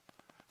God,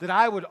 that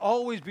I would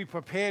always be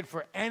prepared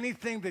for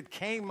anything that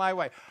came my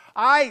way.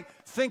 I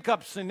think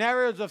up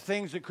scenarios of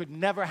things that could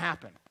never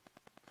happen.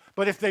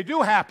 But if they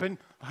do happen,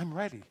 I'm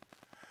ready.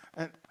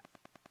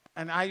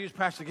 And I use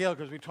Pastor Gail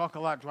because we talk a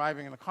lot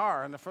driving in the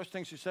car, and the first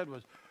thing she said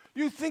was,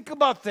 you think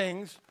about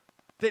things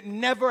that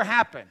never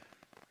happen.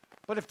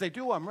 But if they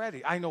do, I'm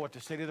ready. I know what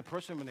to say to the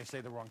person when they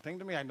say the wrong thing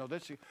to me. I know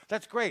this.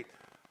 That's great.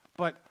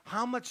 But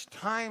how much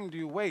time do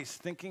you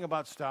waste thinking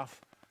about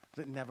stuff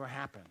that never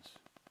happens?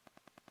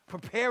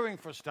 Preparing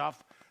for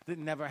stuff that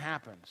never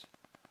happens.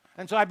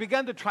 And so I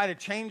began to try to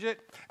change it.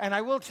 And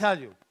I will tell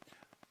you,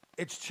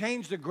 it's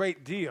changed a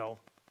great deal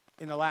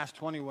in the last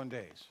 21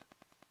 days.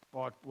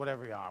 Or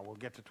whatever you are. We'll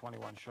get to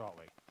 21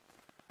 shortly.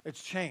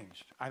 It's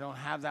changed. I don't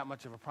have that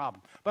much of a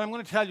problem. But I'm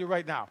going to tell you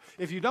right now,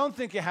 if you don't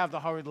think you have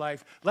the hurried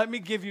life, let me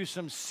give you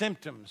some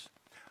symptoms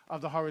of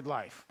the hurried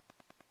life.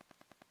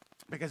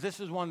 Because this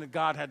is one that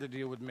God had to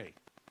deal with me.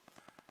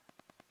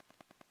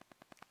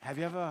 Have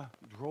you ever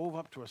drove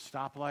up to a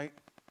stoplight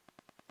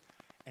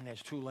and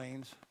there's 2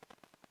 lanes?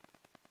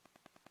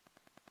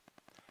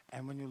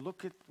 And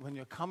when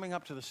you're coming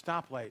up to the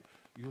stoplight,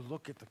 you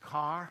look at the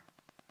car,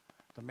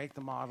 the make,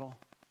 the model,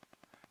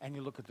 and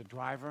you look at the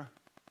driver,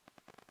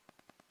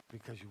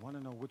 because you want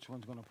to know which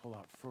one's going to pull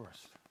out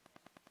first.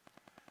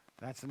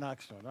 That's the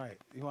next one, right?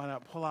 You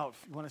want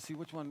to see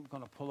which one's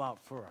going to pull out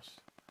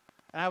first.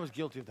 And I was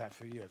guilty of that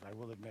for years, I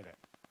will admit it.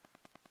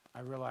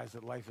 I realized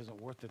that life isn't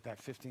worth it, that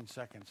 15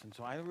 seconds, and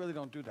so I really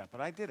don't do that, but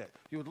I did it.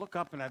 You would look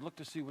up, and I'd look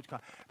to see which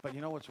car. But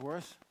you know what's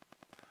worse?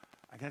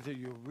 I got to tell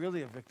you, you're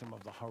really a victim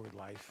of the hurried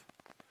life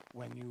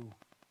when you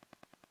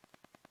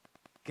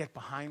get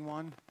behind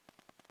one,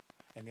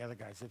 and the other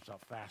guy zips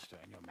up faster,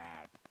 and you're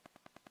mad.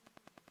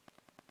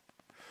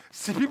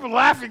 See, people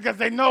laughing because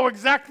they know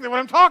exactly what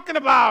I'm talking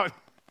about.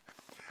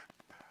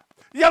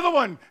 The other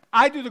one,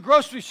 I do the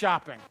grocery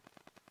shopping.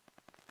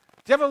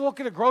 Do you ever look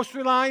at a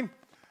grocery line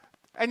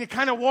and you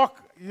kind of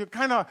walk,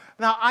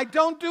 now I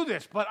don't do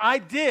this, but I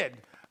did.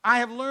 I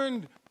have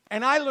learned,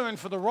 and I learned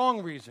for the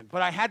wrong reason,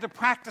 but I had to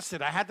practice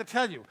it. I had to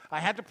tell you,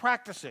 I had to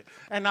practice it.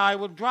 And I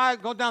would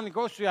go down the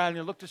grocery aisle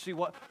and look to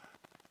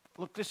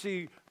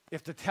see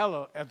if the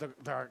teller, if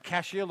the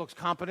cashier looks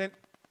competent.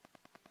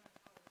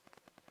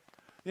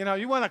 You know,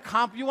 you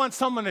want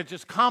someone that's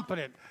just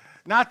competent,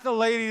 not the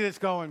lady that's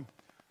going,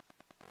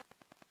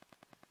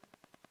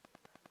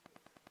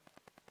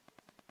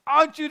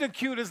 aren't you the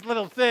cutest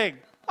little thing?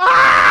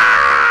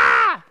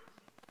 Ah!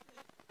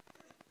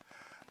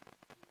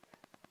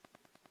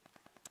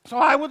 So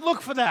I would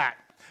look for that.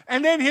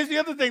 And then here's the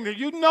other thing, that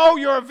you know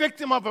you're a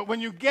victim of it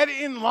when you get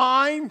in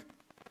line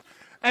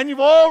and you've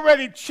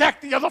already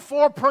checked the other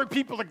 4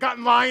 people that got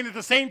in line at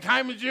the same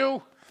time as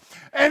you.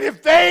 And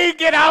if they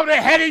get out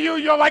ahead of you,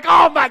 you're like,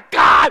 oh my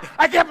God,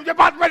 you're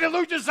about ready to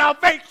lose your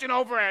salvation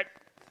over it.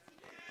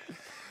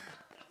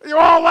 You're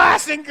all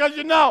laughing because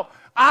you know.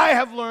 I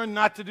have learned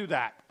not to do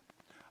that.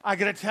 I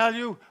got to tell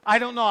you, I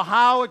don't know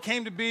how it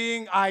came to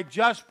being. I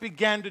just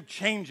began to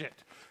change it.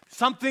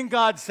 Something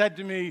God said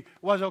to me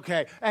was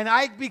okay. And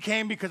I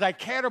became, because I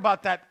cared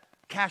about that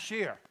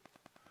cashier.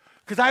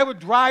 Because I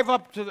would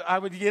I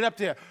would get up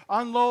there,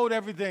 unload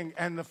everything,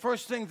 and the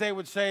first thing they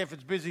would say if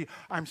it's busy,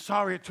 I'm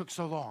sorry it took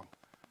so long.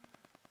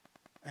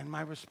 And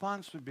my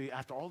response would be,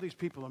 after all these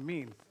people are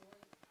mean,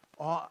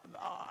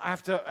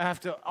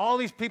 after all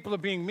these people are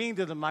being mean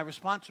to them, my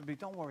response would be,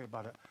 don't worry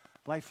about it.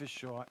 Life is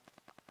short.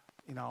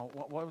 You know,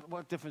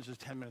 what difference is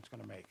 10 minutes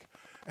going to make?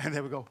 And they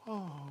would go,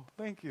 oh,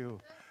 thank you.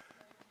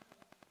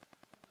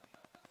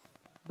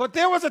 But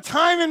there was a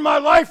time in my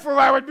life where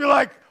I would be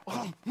like,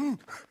 oh, and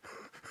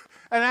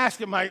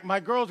ask it. My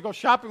girls go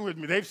shopping with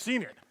me. They've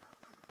seen it.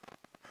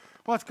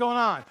 What's going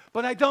on?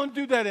 But I don't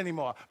do that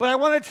anymore. But I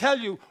want to tell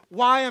you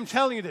why I'm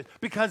telling you this.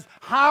 Because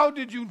how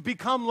did you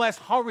become less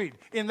hurried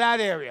in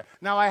that area?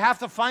 Now, I have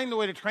to find a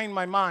way to train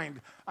my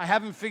mind. I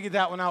haven't figured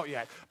that one out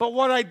yet. But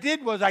what I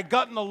did was I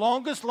got in the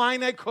longest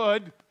line I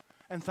could,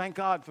 and thank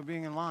God for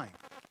being in line,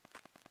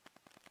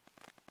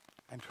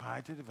 and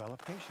tried to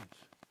develop patience.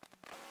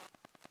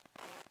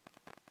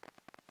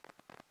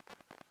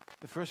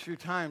 The first few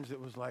times it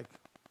was like,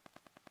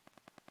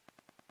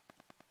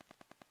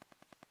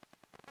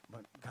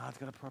 but God's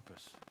got a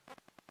purpose.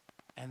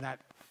 And that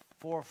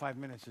 4 or 5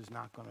 minutes is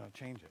not going to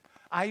change it.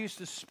 I used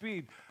to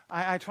speed.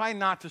 I try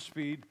not to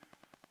speed,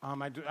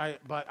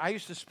 but I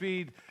used to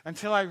speed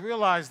until I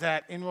realized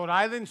that in Rhode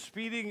Island,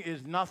 speeding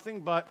is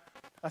nothing but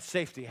a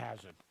safety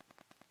hazard.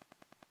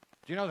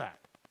 Do you know that?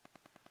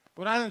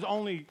 Rhode Island's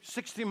only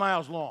 60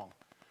 miles long.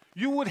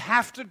 You would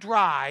have to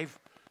drive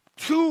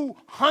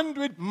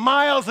 200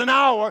 miles an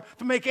hour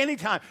to make any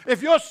time.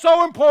 If you're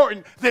so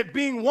important that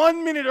being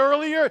 1 minute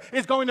earlier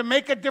is going to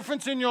make a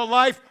difference in your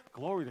life,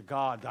 glory to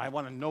God, I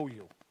want to know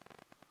you.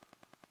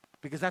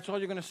 Because that's all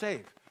you're going to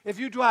save. If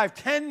you drive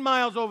 10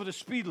 miles over the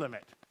speed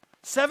limit,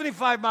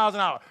 75 miles an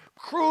hour,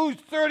 cruise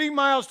 30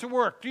 miles to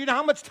work, do you know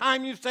how much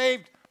time you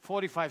saved?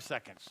 45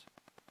 seconds.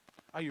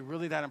 Are you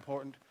really that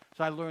important?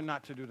 So I learned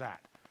not to do that.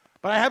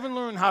 But I haven't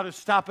learned how to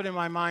stop it in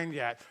my mind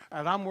yet,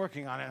 and I'm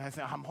working on it,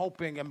 and I'm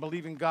hoping and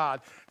believing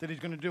God that He's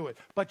going to do it.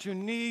 But you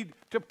need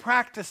to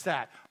practice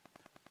that.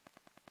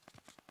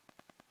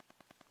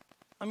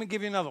 Let me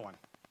give you another one.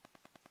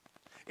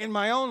 In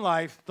my own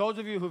life, those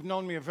of you who've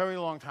known me a very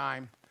long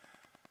time,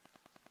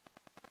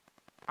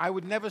 I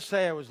would never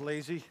say I was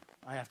lazy.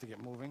 I have to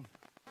get moving.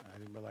 I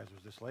didn't realize it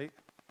was this late.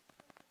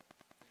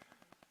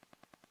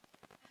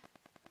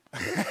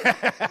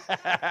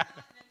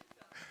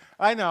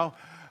 I know.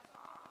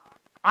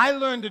 I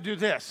learned to do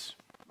this,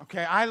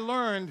 okay? I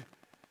learned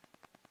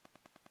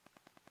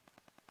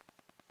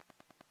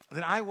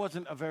that I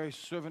wasn't a very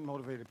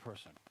servant-motivated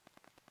person.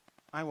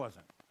 I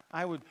wasn't.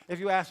 If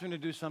you asked me to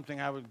do something,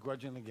 I would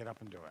grudgingly get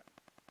up and do it.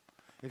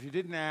 If you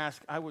didn't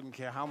ask, I wouldn't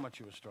care how much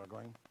you were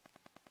struggling.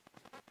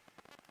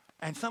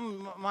 And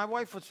my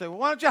wife would say, well,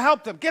 why don't you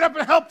help them? Get up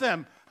and help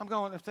them. I'm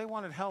going, if they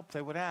wanted help,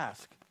 they would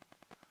ask.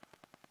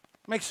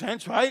 Makes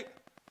sense, right?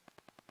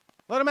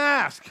 Let them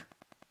ask.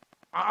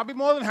 I'll be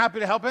more than happy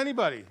to help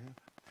anybody.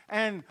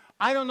 And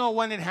I don't know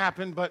when it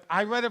happened, but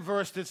I read a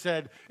verse that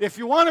said, if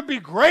you want to be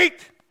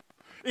great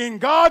in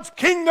God's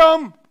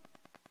kingdom,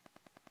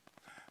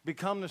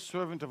 become the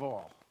servant of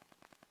all.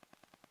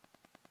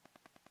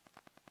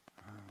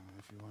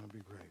 If you want to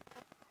be great.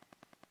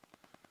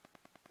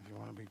 If you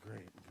want to be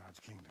great in God's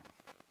kingdom.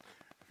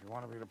 If you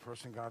want to be the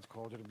person God's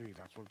called you to be,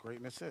 that's what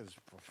greatness is,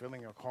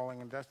 fulfilling your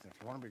calling and destiny.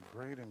 If you want to be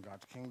great in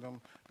God's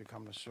kingdom,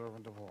 become the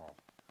servant of all.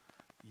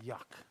 Yuck.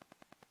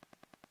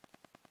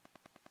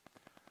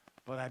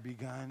 But I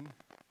began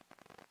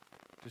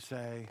to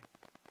say,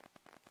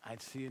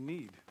 I'd see a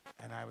need.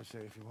 And I would say,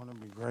 if you want to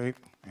be great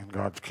in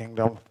God's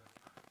kingdom,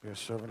 be a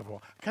servant of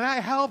all. Can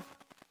I help?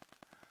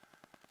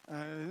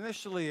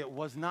 Initially, it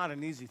was not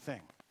an easy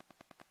thing.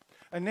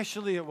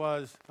 Initially, it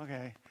was,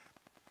 okay.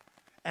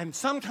 And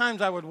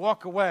sometimes I would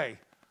walk away.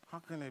 How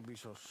can they be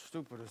so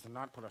stupid as to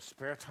not put a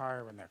spare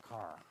tire in their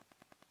car?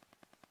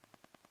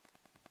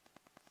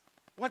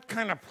 What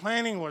kind of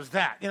planning was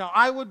that? You know,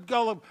 I would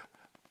go,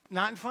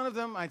 not in front of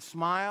them, I'd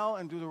smile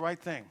and do the right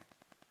thing.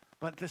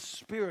 But the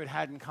Spirit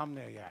hadn't come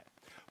there yet.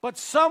 But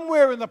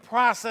somewhere in the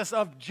process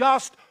of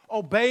just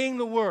obeying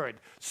the word,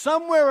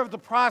 somewhere of the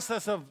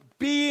process of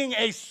being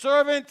a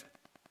servant,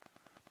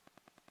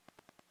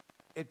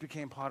 it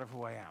became part of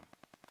who I am.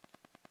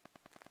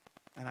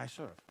 And I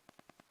serve.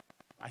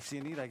 I see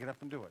a need, I get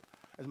up and do it.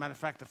 As a matter of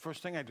fact, the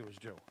first thing I do is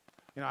do.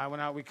 You know, I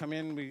went out, we come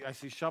in, I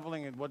see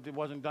shoveling, and what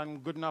wasn't done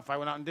good enough, I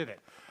went out and did it.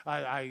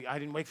 I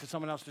didn't wait for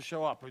someone else to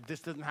show up, or this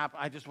didn't happen,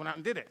 I just went out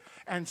and did it.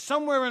 And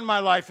somewhere in my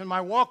life, in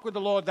my walk with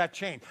the Lord, that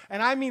changed.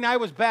 And I mean, I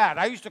was bad.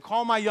 I used to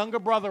call my younger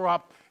brother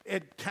up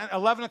at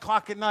 11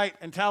 o'clock at night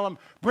and tell him,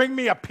 bring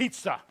me a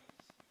pizza.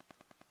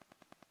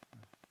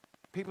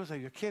 People say,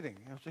 you're kidding.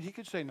 You know, so he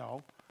could say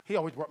no. He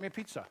always brought me a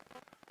pizza.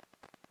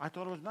 I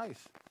thought it was nice.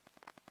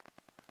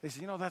 They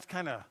said, you know, that's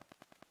kind of,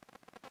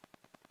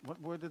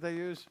 what word did they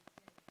use?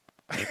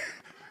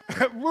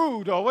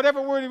 rude or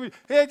whatever word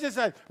he just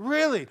said,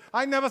 really,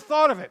 I never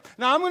thought of it.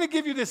 Now, I'm going to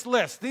give you this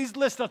list. These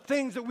lists are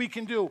things that we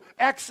can do,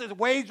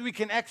 ways we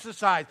can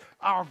exercise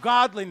our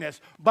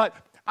godliness. But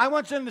I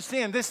want you to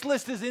understand, this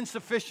list is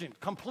insufficient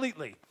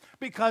completely.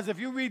 Because if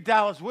you read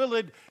Dallas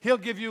Willard, he'll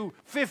give you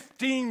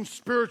 15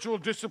 spiritual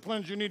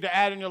disciplines you need to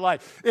add in your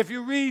life. If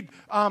you read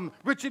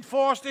Richard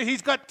Foster,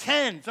 he's got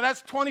 10, so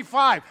that's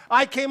 25.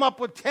 I came up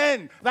with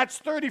 10, that's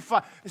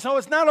 35. So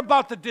it's not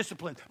about the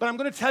discipline, but I'm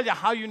going to tell you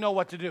how you know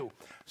what to do.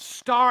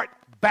 Start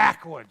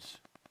backwards.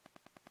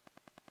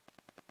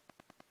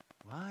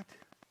 What?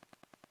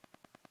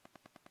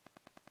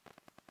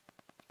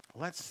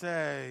 Let's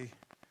say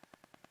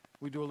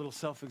we do a little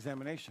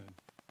self-examination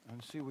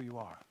and see where you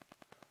are.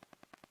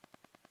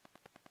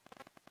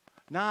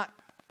 Not,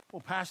 well,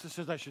 pastor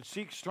says I should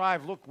seek,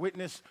 strive, look,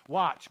 witness,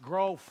 watch,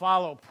 grow,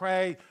 follow,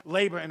 pray,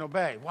 labor, and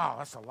obey. Wow,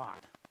 that's a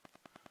lot.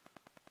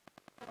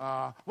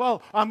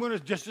 Well, I'm going to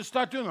just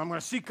start doing it. I'm going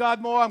to seek God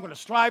more. I'm going to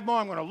strive more.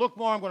 I'm going to look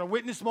more. I'm going to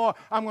witness more.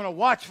 I'm going to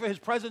watch for his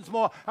presence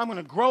more. I'm going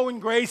to grow in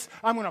grace.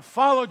 I'm going to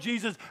follow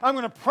Jesus. I'm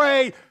going to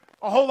pray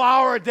a whole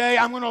hour a day.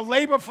 I'm going to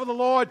labor for the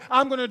Lord.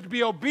 I'm going to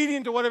be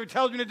obedient to whatever he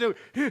tells me to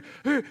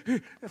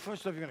do.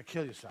 First off, you're going to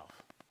kill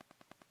yourself.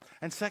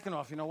 And second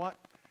off, you know what?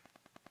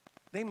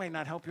 They might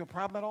not help your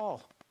problem at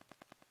all.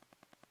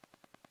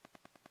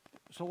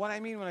 So what I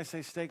mean when I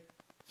say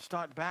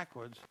start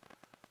backwards,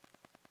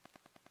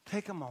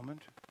 take a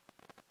moment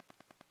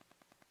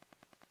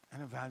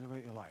and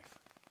evaluate your life.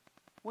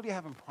 What are you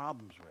having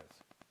problems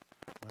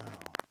with? Well,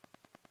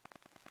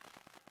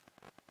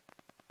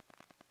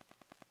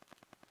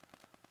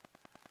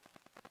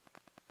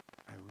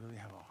 I really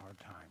have a hard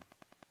time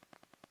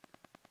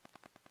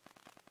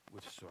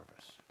with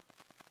service.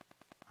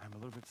 I'm a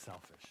little bit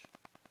selfish.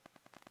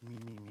 Me.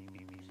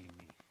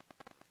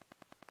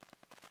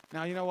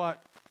 Now, you know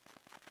what?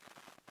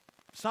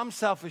 Some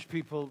selfish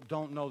people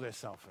don't know they're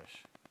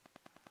selfish.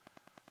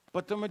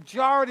 But the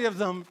majority of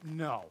them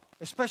know,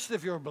 especially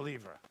if you're a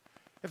believer.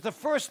 If the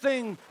first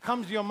thing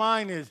comes to your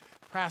mind is,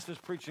 pastor's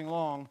preaching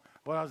long,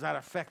 well, does that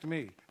affect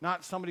me?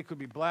 Not somebody could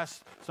be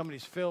blessed,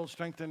 somebody's filled,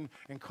 strengthened,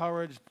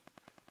 encouraged.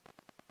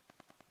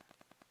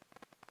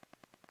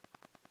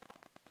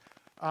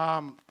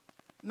 None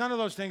of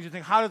those things you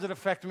think, how does it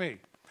affect me?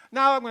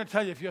 Now I'm going to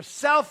tell you, if you're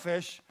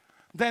selfish,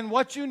 then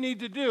what you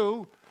need to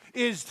do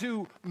is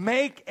to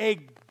make a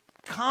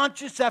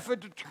conscious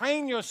effort to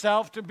train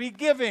yourself to be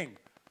giving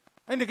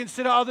and to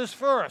consider others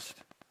first.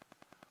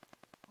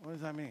 What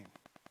does that mean?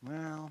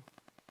 Well,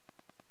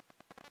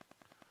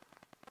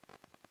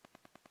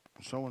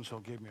 so-and-so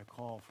gave me a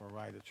call for a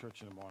ride to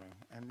church in the morning.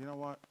 And you know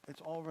what?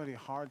 It's already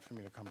hard for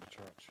me to come to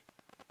church.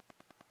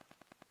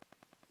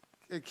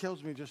 It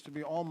kills me just to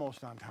be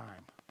almost on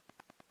time.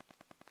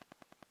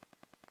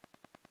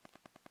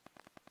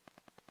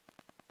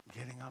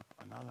 Getting up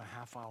another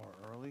half hour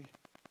early?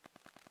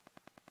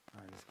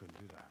 I just couldn't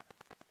do that.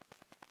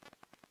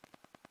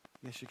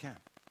 Yes, you can.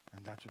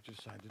 And that's what you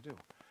decide to do.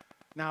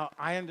 Now,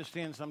 I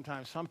understand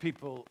sometimes some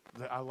people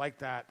that are like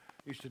that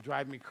used to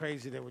drive me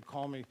crazy. They would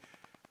call me,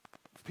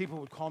 people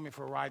would call me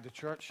for a ride to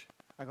church.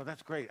 I go,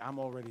 that's great. I'm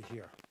already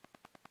here.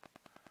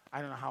 I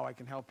don't know how I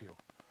can help you.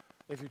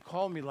 If you'd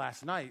called me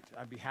last night,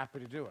 I'd be happy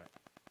to do it.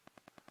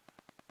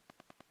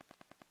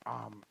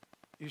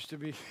 Used to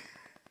be,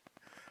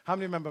 how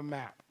many remember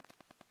Matt?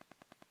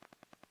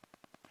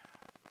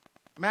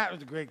 Matt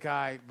was a great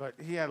guy, but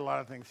he had a lot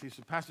of things. He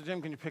said, Pastor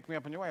Jim, can you pick me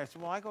up on your way? I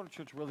said, well, I go to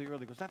church really early.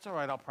 He goes, that's all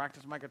right. I'll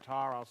practice my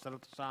guitar. I'll set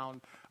up the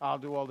sound. I'll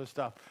do all this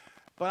stuff.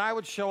 But I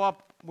would show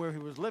up where he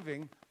was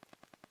living,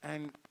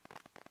 and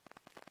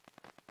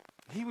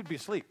he would be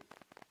asleep.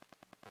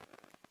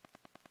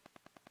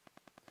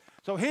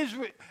 So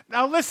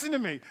now listen to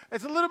me.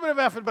 It's a little bit of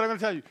effort, but I'm going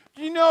to tell you.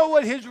 Do you know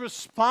what his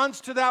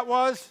response to that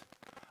was?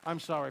 I'm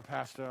sorry,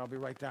 Pastor. I'll be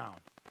right down.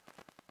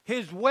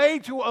 His way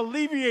to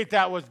alleviate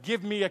that was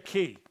give me a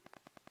key.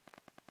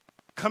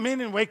 Come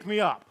in and wake me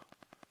up.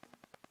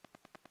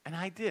 And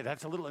I did.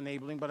 That's a little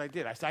enabling, but I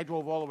did. I said, I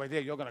drove all the way there.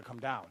 You're going to come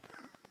down.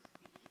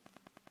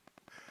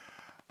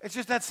 It's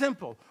just that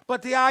simple.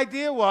 But the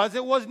idea was,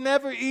 it was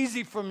never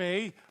easy for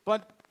me,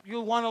 but you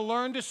want to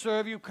learn to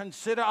serve, you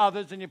consider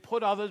others, and you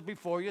put others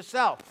before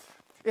yourself.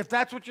 If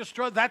that's what you're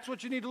struggling, that's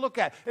what you need to look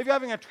at. If you're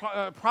having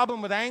a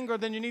problem with anger,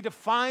 then you need to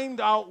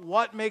find out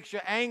what makes you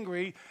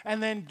angry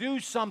and then do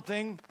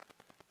something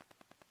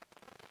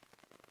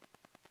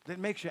that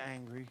makes you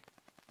angry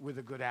with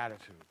a good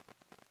attitude.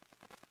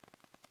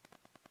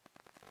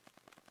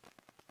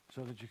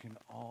 So that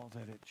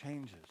that it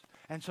changes.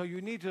 And so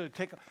you need to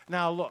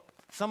now look,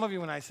 some of you,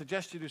 when I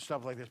suggest you do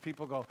stuff like this,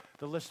 people go,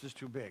 the list is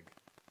too big.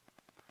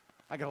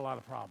 I get a lot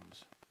of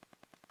problems.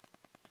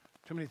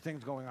 Too many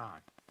things going on.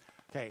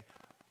 Okay,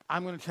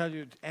 I'm going to tell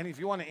you, and if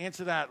you want to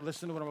answer that,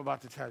 listen to what I'm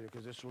about to tell you,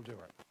 because this will do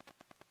it.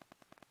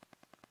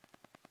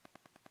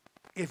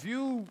 If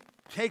you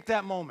take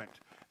that moment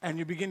and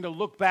you begin to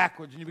look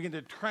backwards and you begin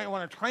to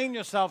want to train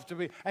yourself to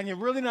be, and you're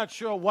really not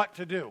sure what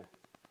to do,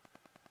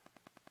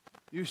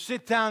 you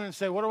sit down and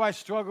say, what do I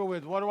struggle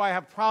with? What do I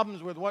have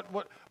problems with?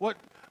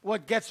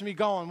 What gets me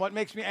going? What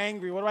makes me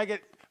angry? What do I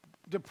get?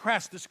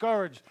 depressed,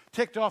 discouraged,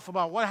 ticked off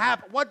about what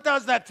happened, what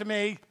does that to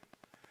me?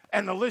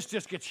 And the list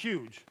just gets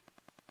huge.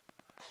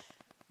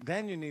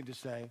 Then you need to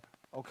say,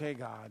 okay,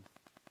 God,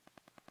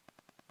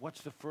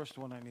 what's the first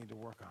one I need to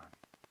work on?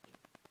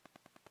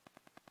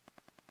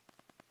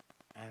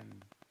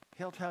 And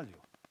he'll tell you.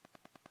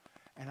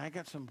 And I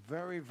got some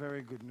very,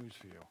 very good news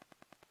for you.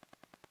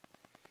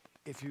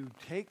 If you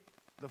take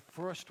the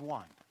first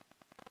one,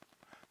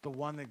 the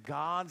one that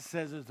God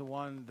says is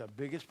the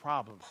biggest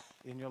problem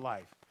in your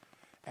life,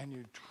 and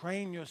you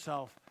train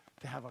yourself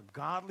to have a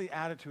godly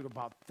attitude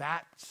about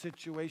that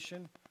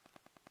situation,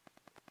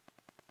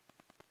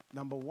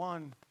 number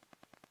one,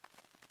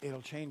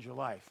 it'll change your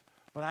life.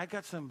 But I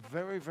got some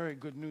very, very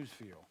good news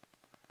for you.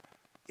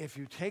 If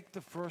you take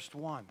the first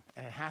one,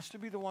 and it has to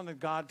be the one that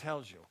God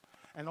tells you,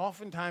 and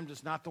oftentimes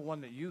it's not the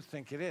one that you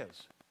think it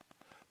is,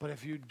 but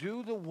if you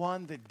do the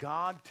one that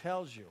God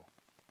tells you,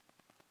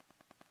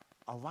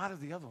 a lot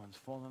of the other ones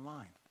fall in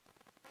line.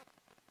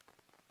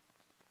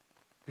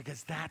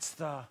 Because that's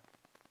the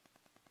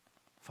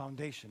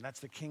foundation. That's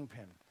the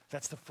kingpin.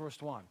 That's the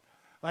first one.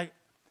 Like,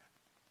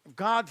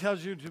 God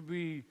tells you to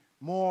be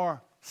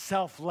more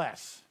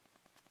selfless.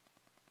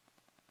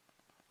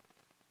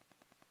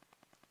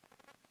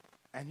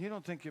 And you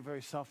don't think you're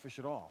very selfish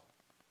at all.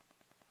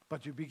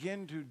 But you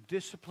begin to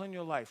discipline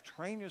your life,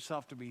 train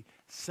yourself to be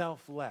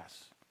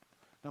selfless.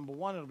 Number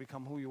one, it'll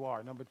become who you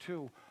are. Number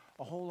two,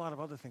 a whole lot of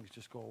other things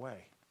just go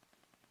away.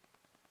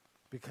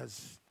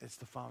 Because it's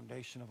the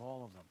foundation of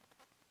all of them.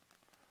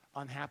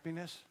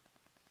 Unhappiness,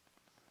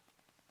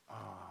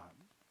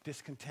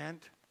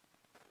 discontent,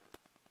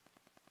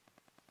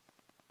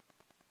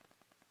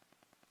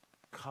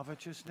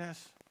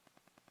 covetousness,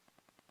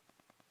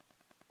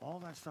 all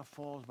that stuff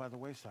falls by the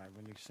wayside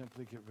when you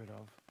simply get rid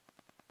of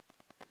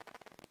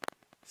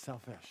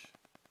selfish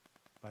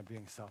by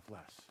being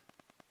selfless.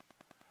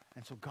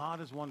 And so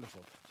God is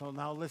wonderful. So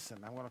now listen,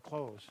 I want to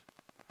close.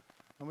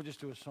 And we'll just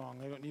do a song.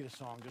 They don't need a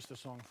song, just a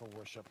song for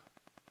worship.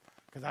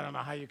 Because I don't know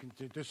how you can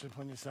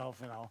discipline yourself,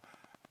 you know.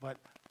 But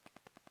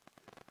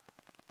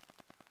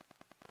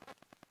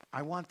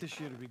I want this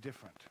year to be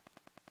different.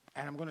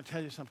 And I'm going to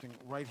tell you something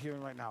right here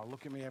and right now.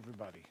 Look at me,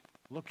 everybody.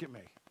 Look at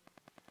me.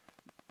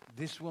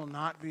 This will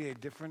not be a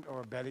different or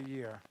a better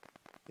year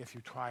if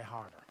you try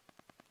harder.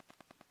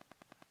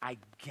 I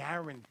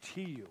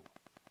guarantee you,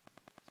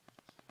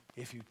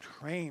 if you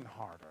train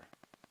harder,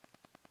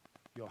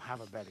 you'll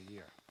have a better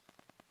year.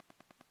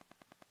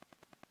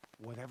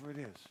 Whatever it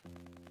is.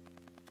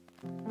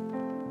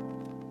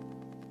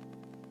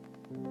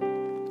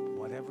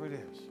 Whatever it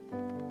is.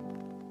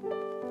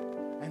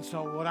 And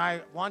so what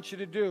I want you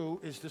to do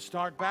is to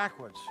start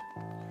backwards.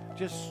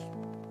 Just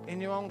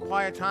in your own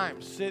quiet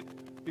time, sit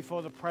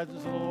before the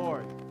presence of the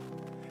Lord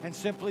and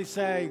simply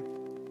say,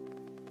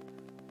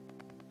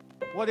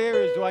 what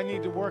areas do I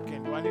need to work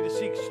in? Do I need to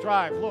seek,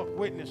 strive, look,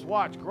 witness,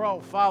 watch, grow,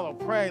 follow,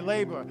 pray,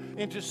 labor,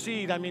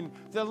 intercede? I mean,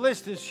 the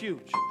list is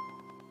huge.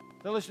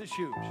 The list is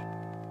huge.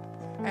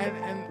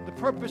 And the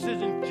purpose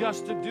isn't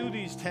just to do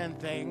these 10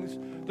 things.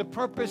 The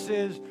purpose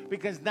is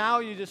because now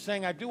you're just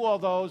saying, I do all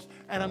those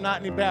and I'm not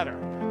any better.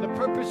 The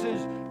purpose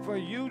is for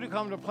you to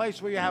come to a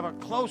place where you have a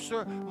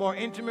closer, more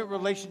intimate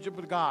relationship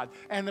with God.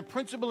 And the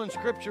principle in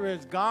Scripture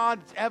is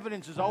God's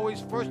evidence is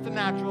always first the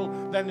natural,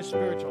 then the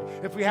spiritual.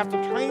 If we have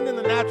to train in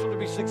the natural to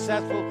be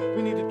successful,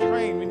 we need to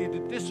train. We need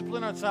to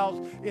discipline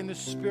ourselves in the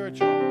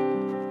spiritual.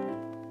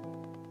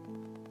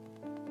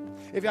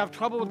 If you have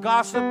trouble with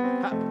gossip,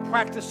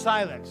 practice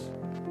silence.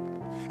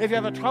 If you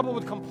have trouble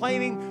with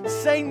complaining,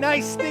 say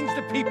nice things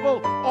to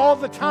people all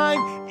the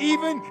time,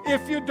 even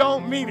if you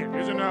don't mean it.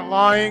 Isn't that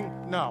lying?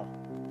 No.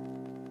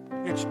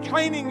 It's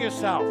training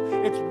yourself.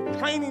 It's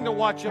training to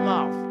watch your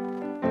mouth.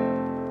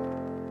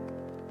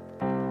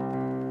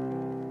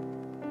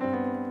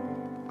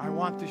 I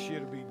want this year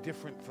to be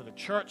different for the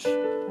church.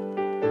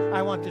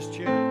 I want this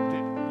year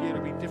to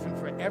be different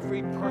for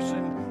every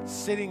person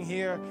sitting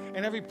here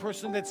and every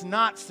person that's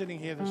not sitting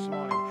here this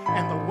morning.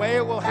 And the way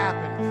it will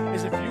happen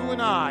is if you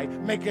and I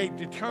make a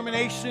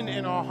determination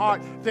in our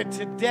heart that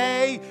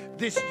today,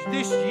 this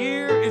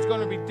year is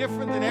going to be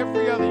different than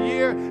every other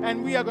year,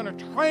 and we are going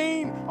to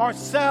train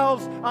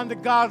ourselves unto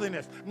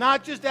godliness.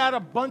 Not just add a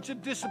bunch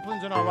of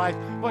disciplines in our life,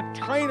 but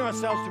train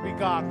ourselves to be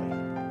godly.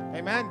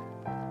 Amen?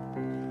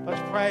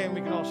 Let's pray and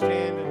we can all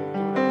stand and do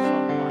whatever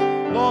song we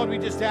want. Lord, we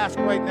just ask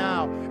right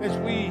now as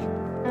we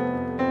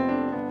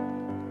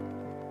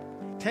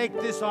take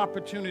this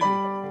opportunity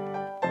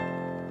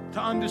to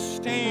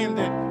understand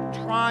that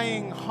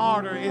trying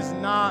harder is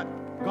not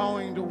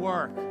going to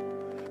work.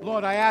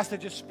 Lord, I ask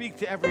that you speak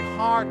to every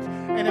heart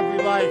and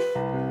every life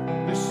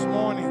this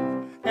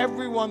morning.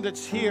 Everyone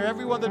that's here,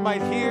 everyone that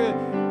might hear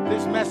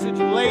this message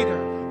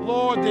later,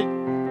 Lord,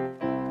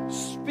 that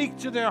speak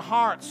to their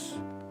hearts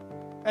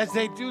as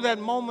they do that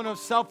moment of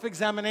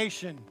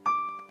self-examination,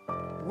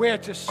 where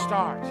to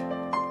start.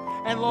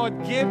 And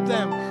Lord, give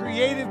them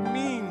creative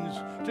means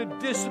to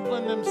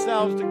discipline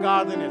themselves to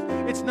godliness.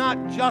 It's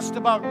not just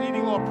about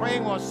reading or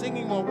praying or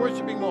singing or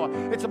worshiping more.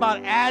 It's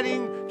about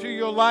adding to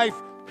your life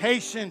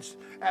patience,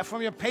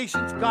 from your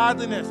patience,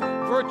 godliness,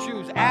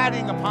 virtues,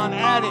 adding upon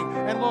adding.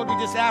 And Lord, we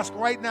just ask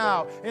right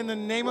now, in the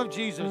name of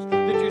Jesus,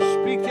 that you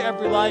speak to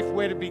every life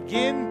where to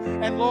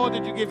begin. And Lord,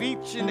 that you give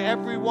each and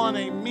every one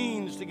a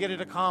means to get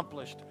it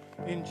accomplished.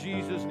 In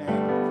Jesus' name,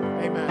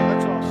 amen.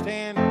 Let's all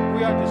stand.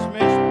 We are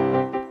dismissed.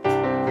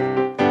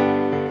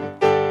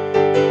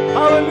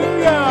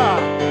 Hallelujah.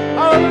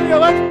 Hallelujah.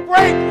 Let's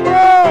break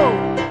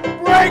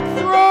through. Break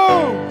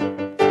through.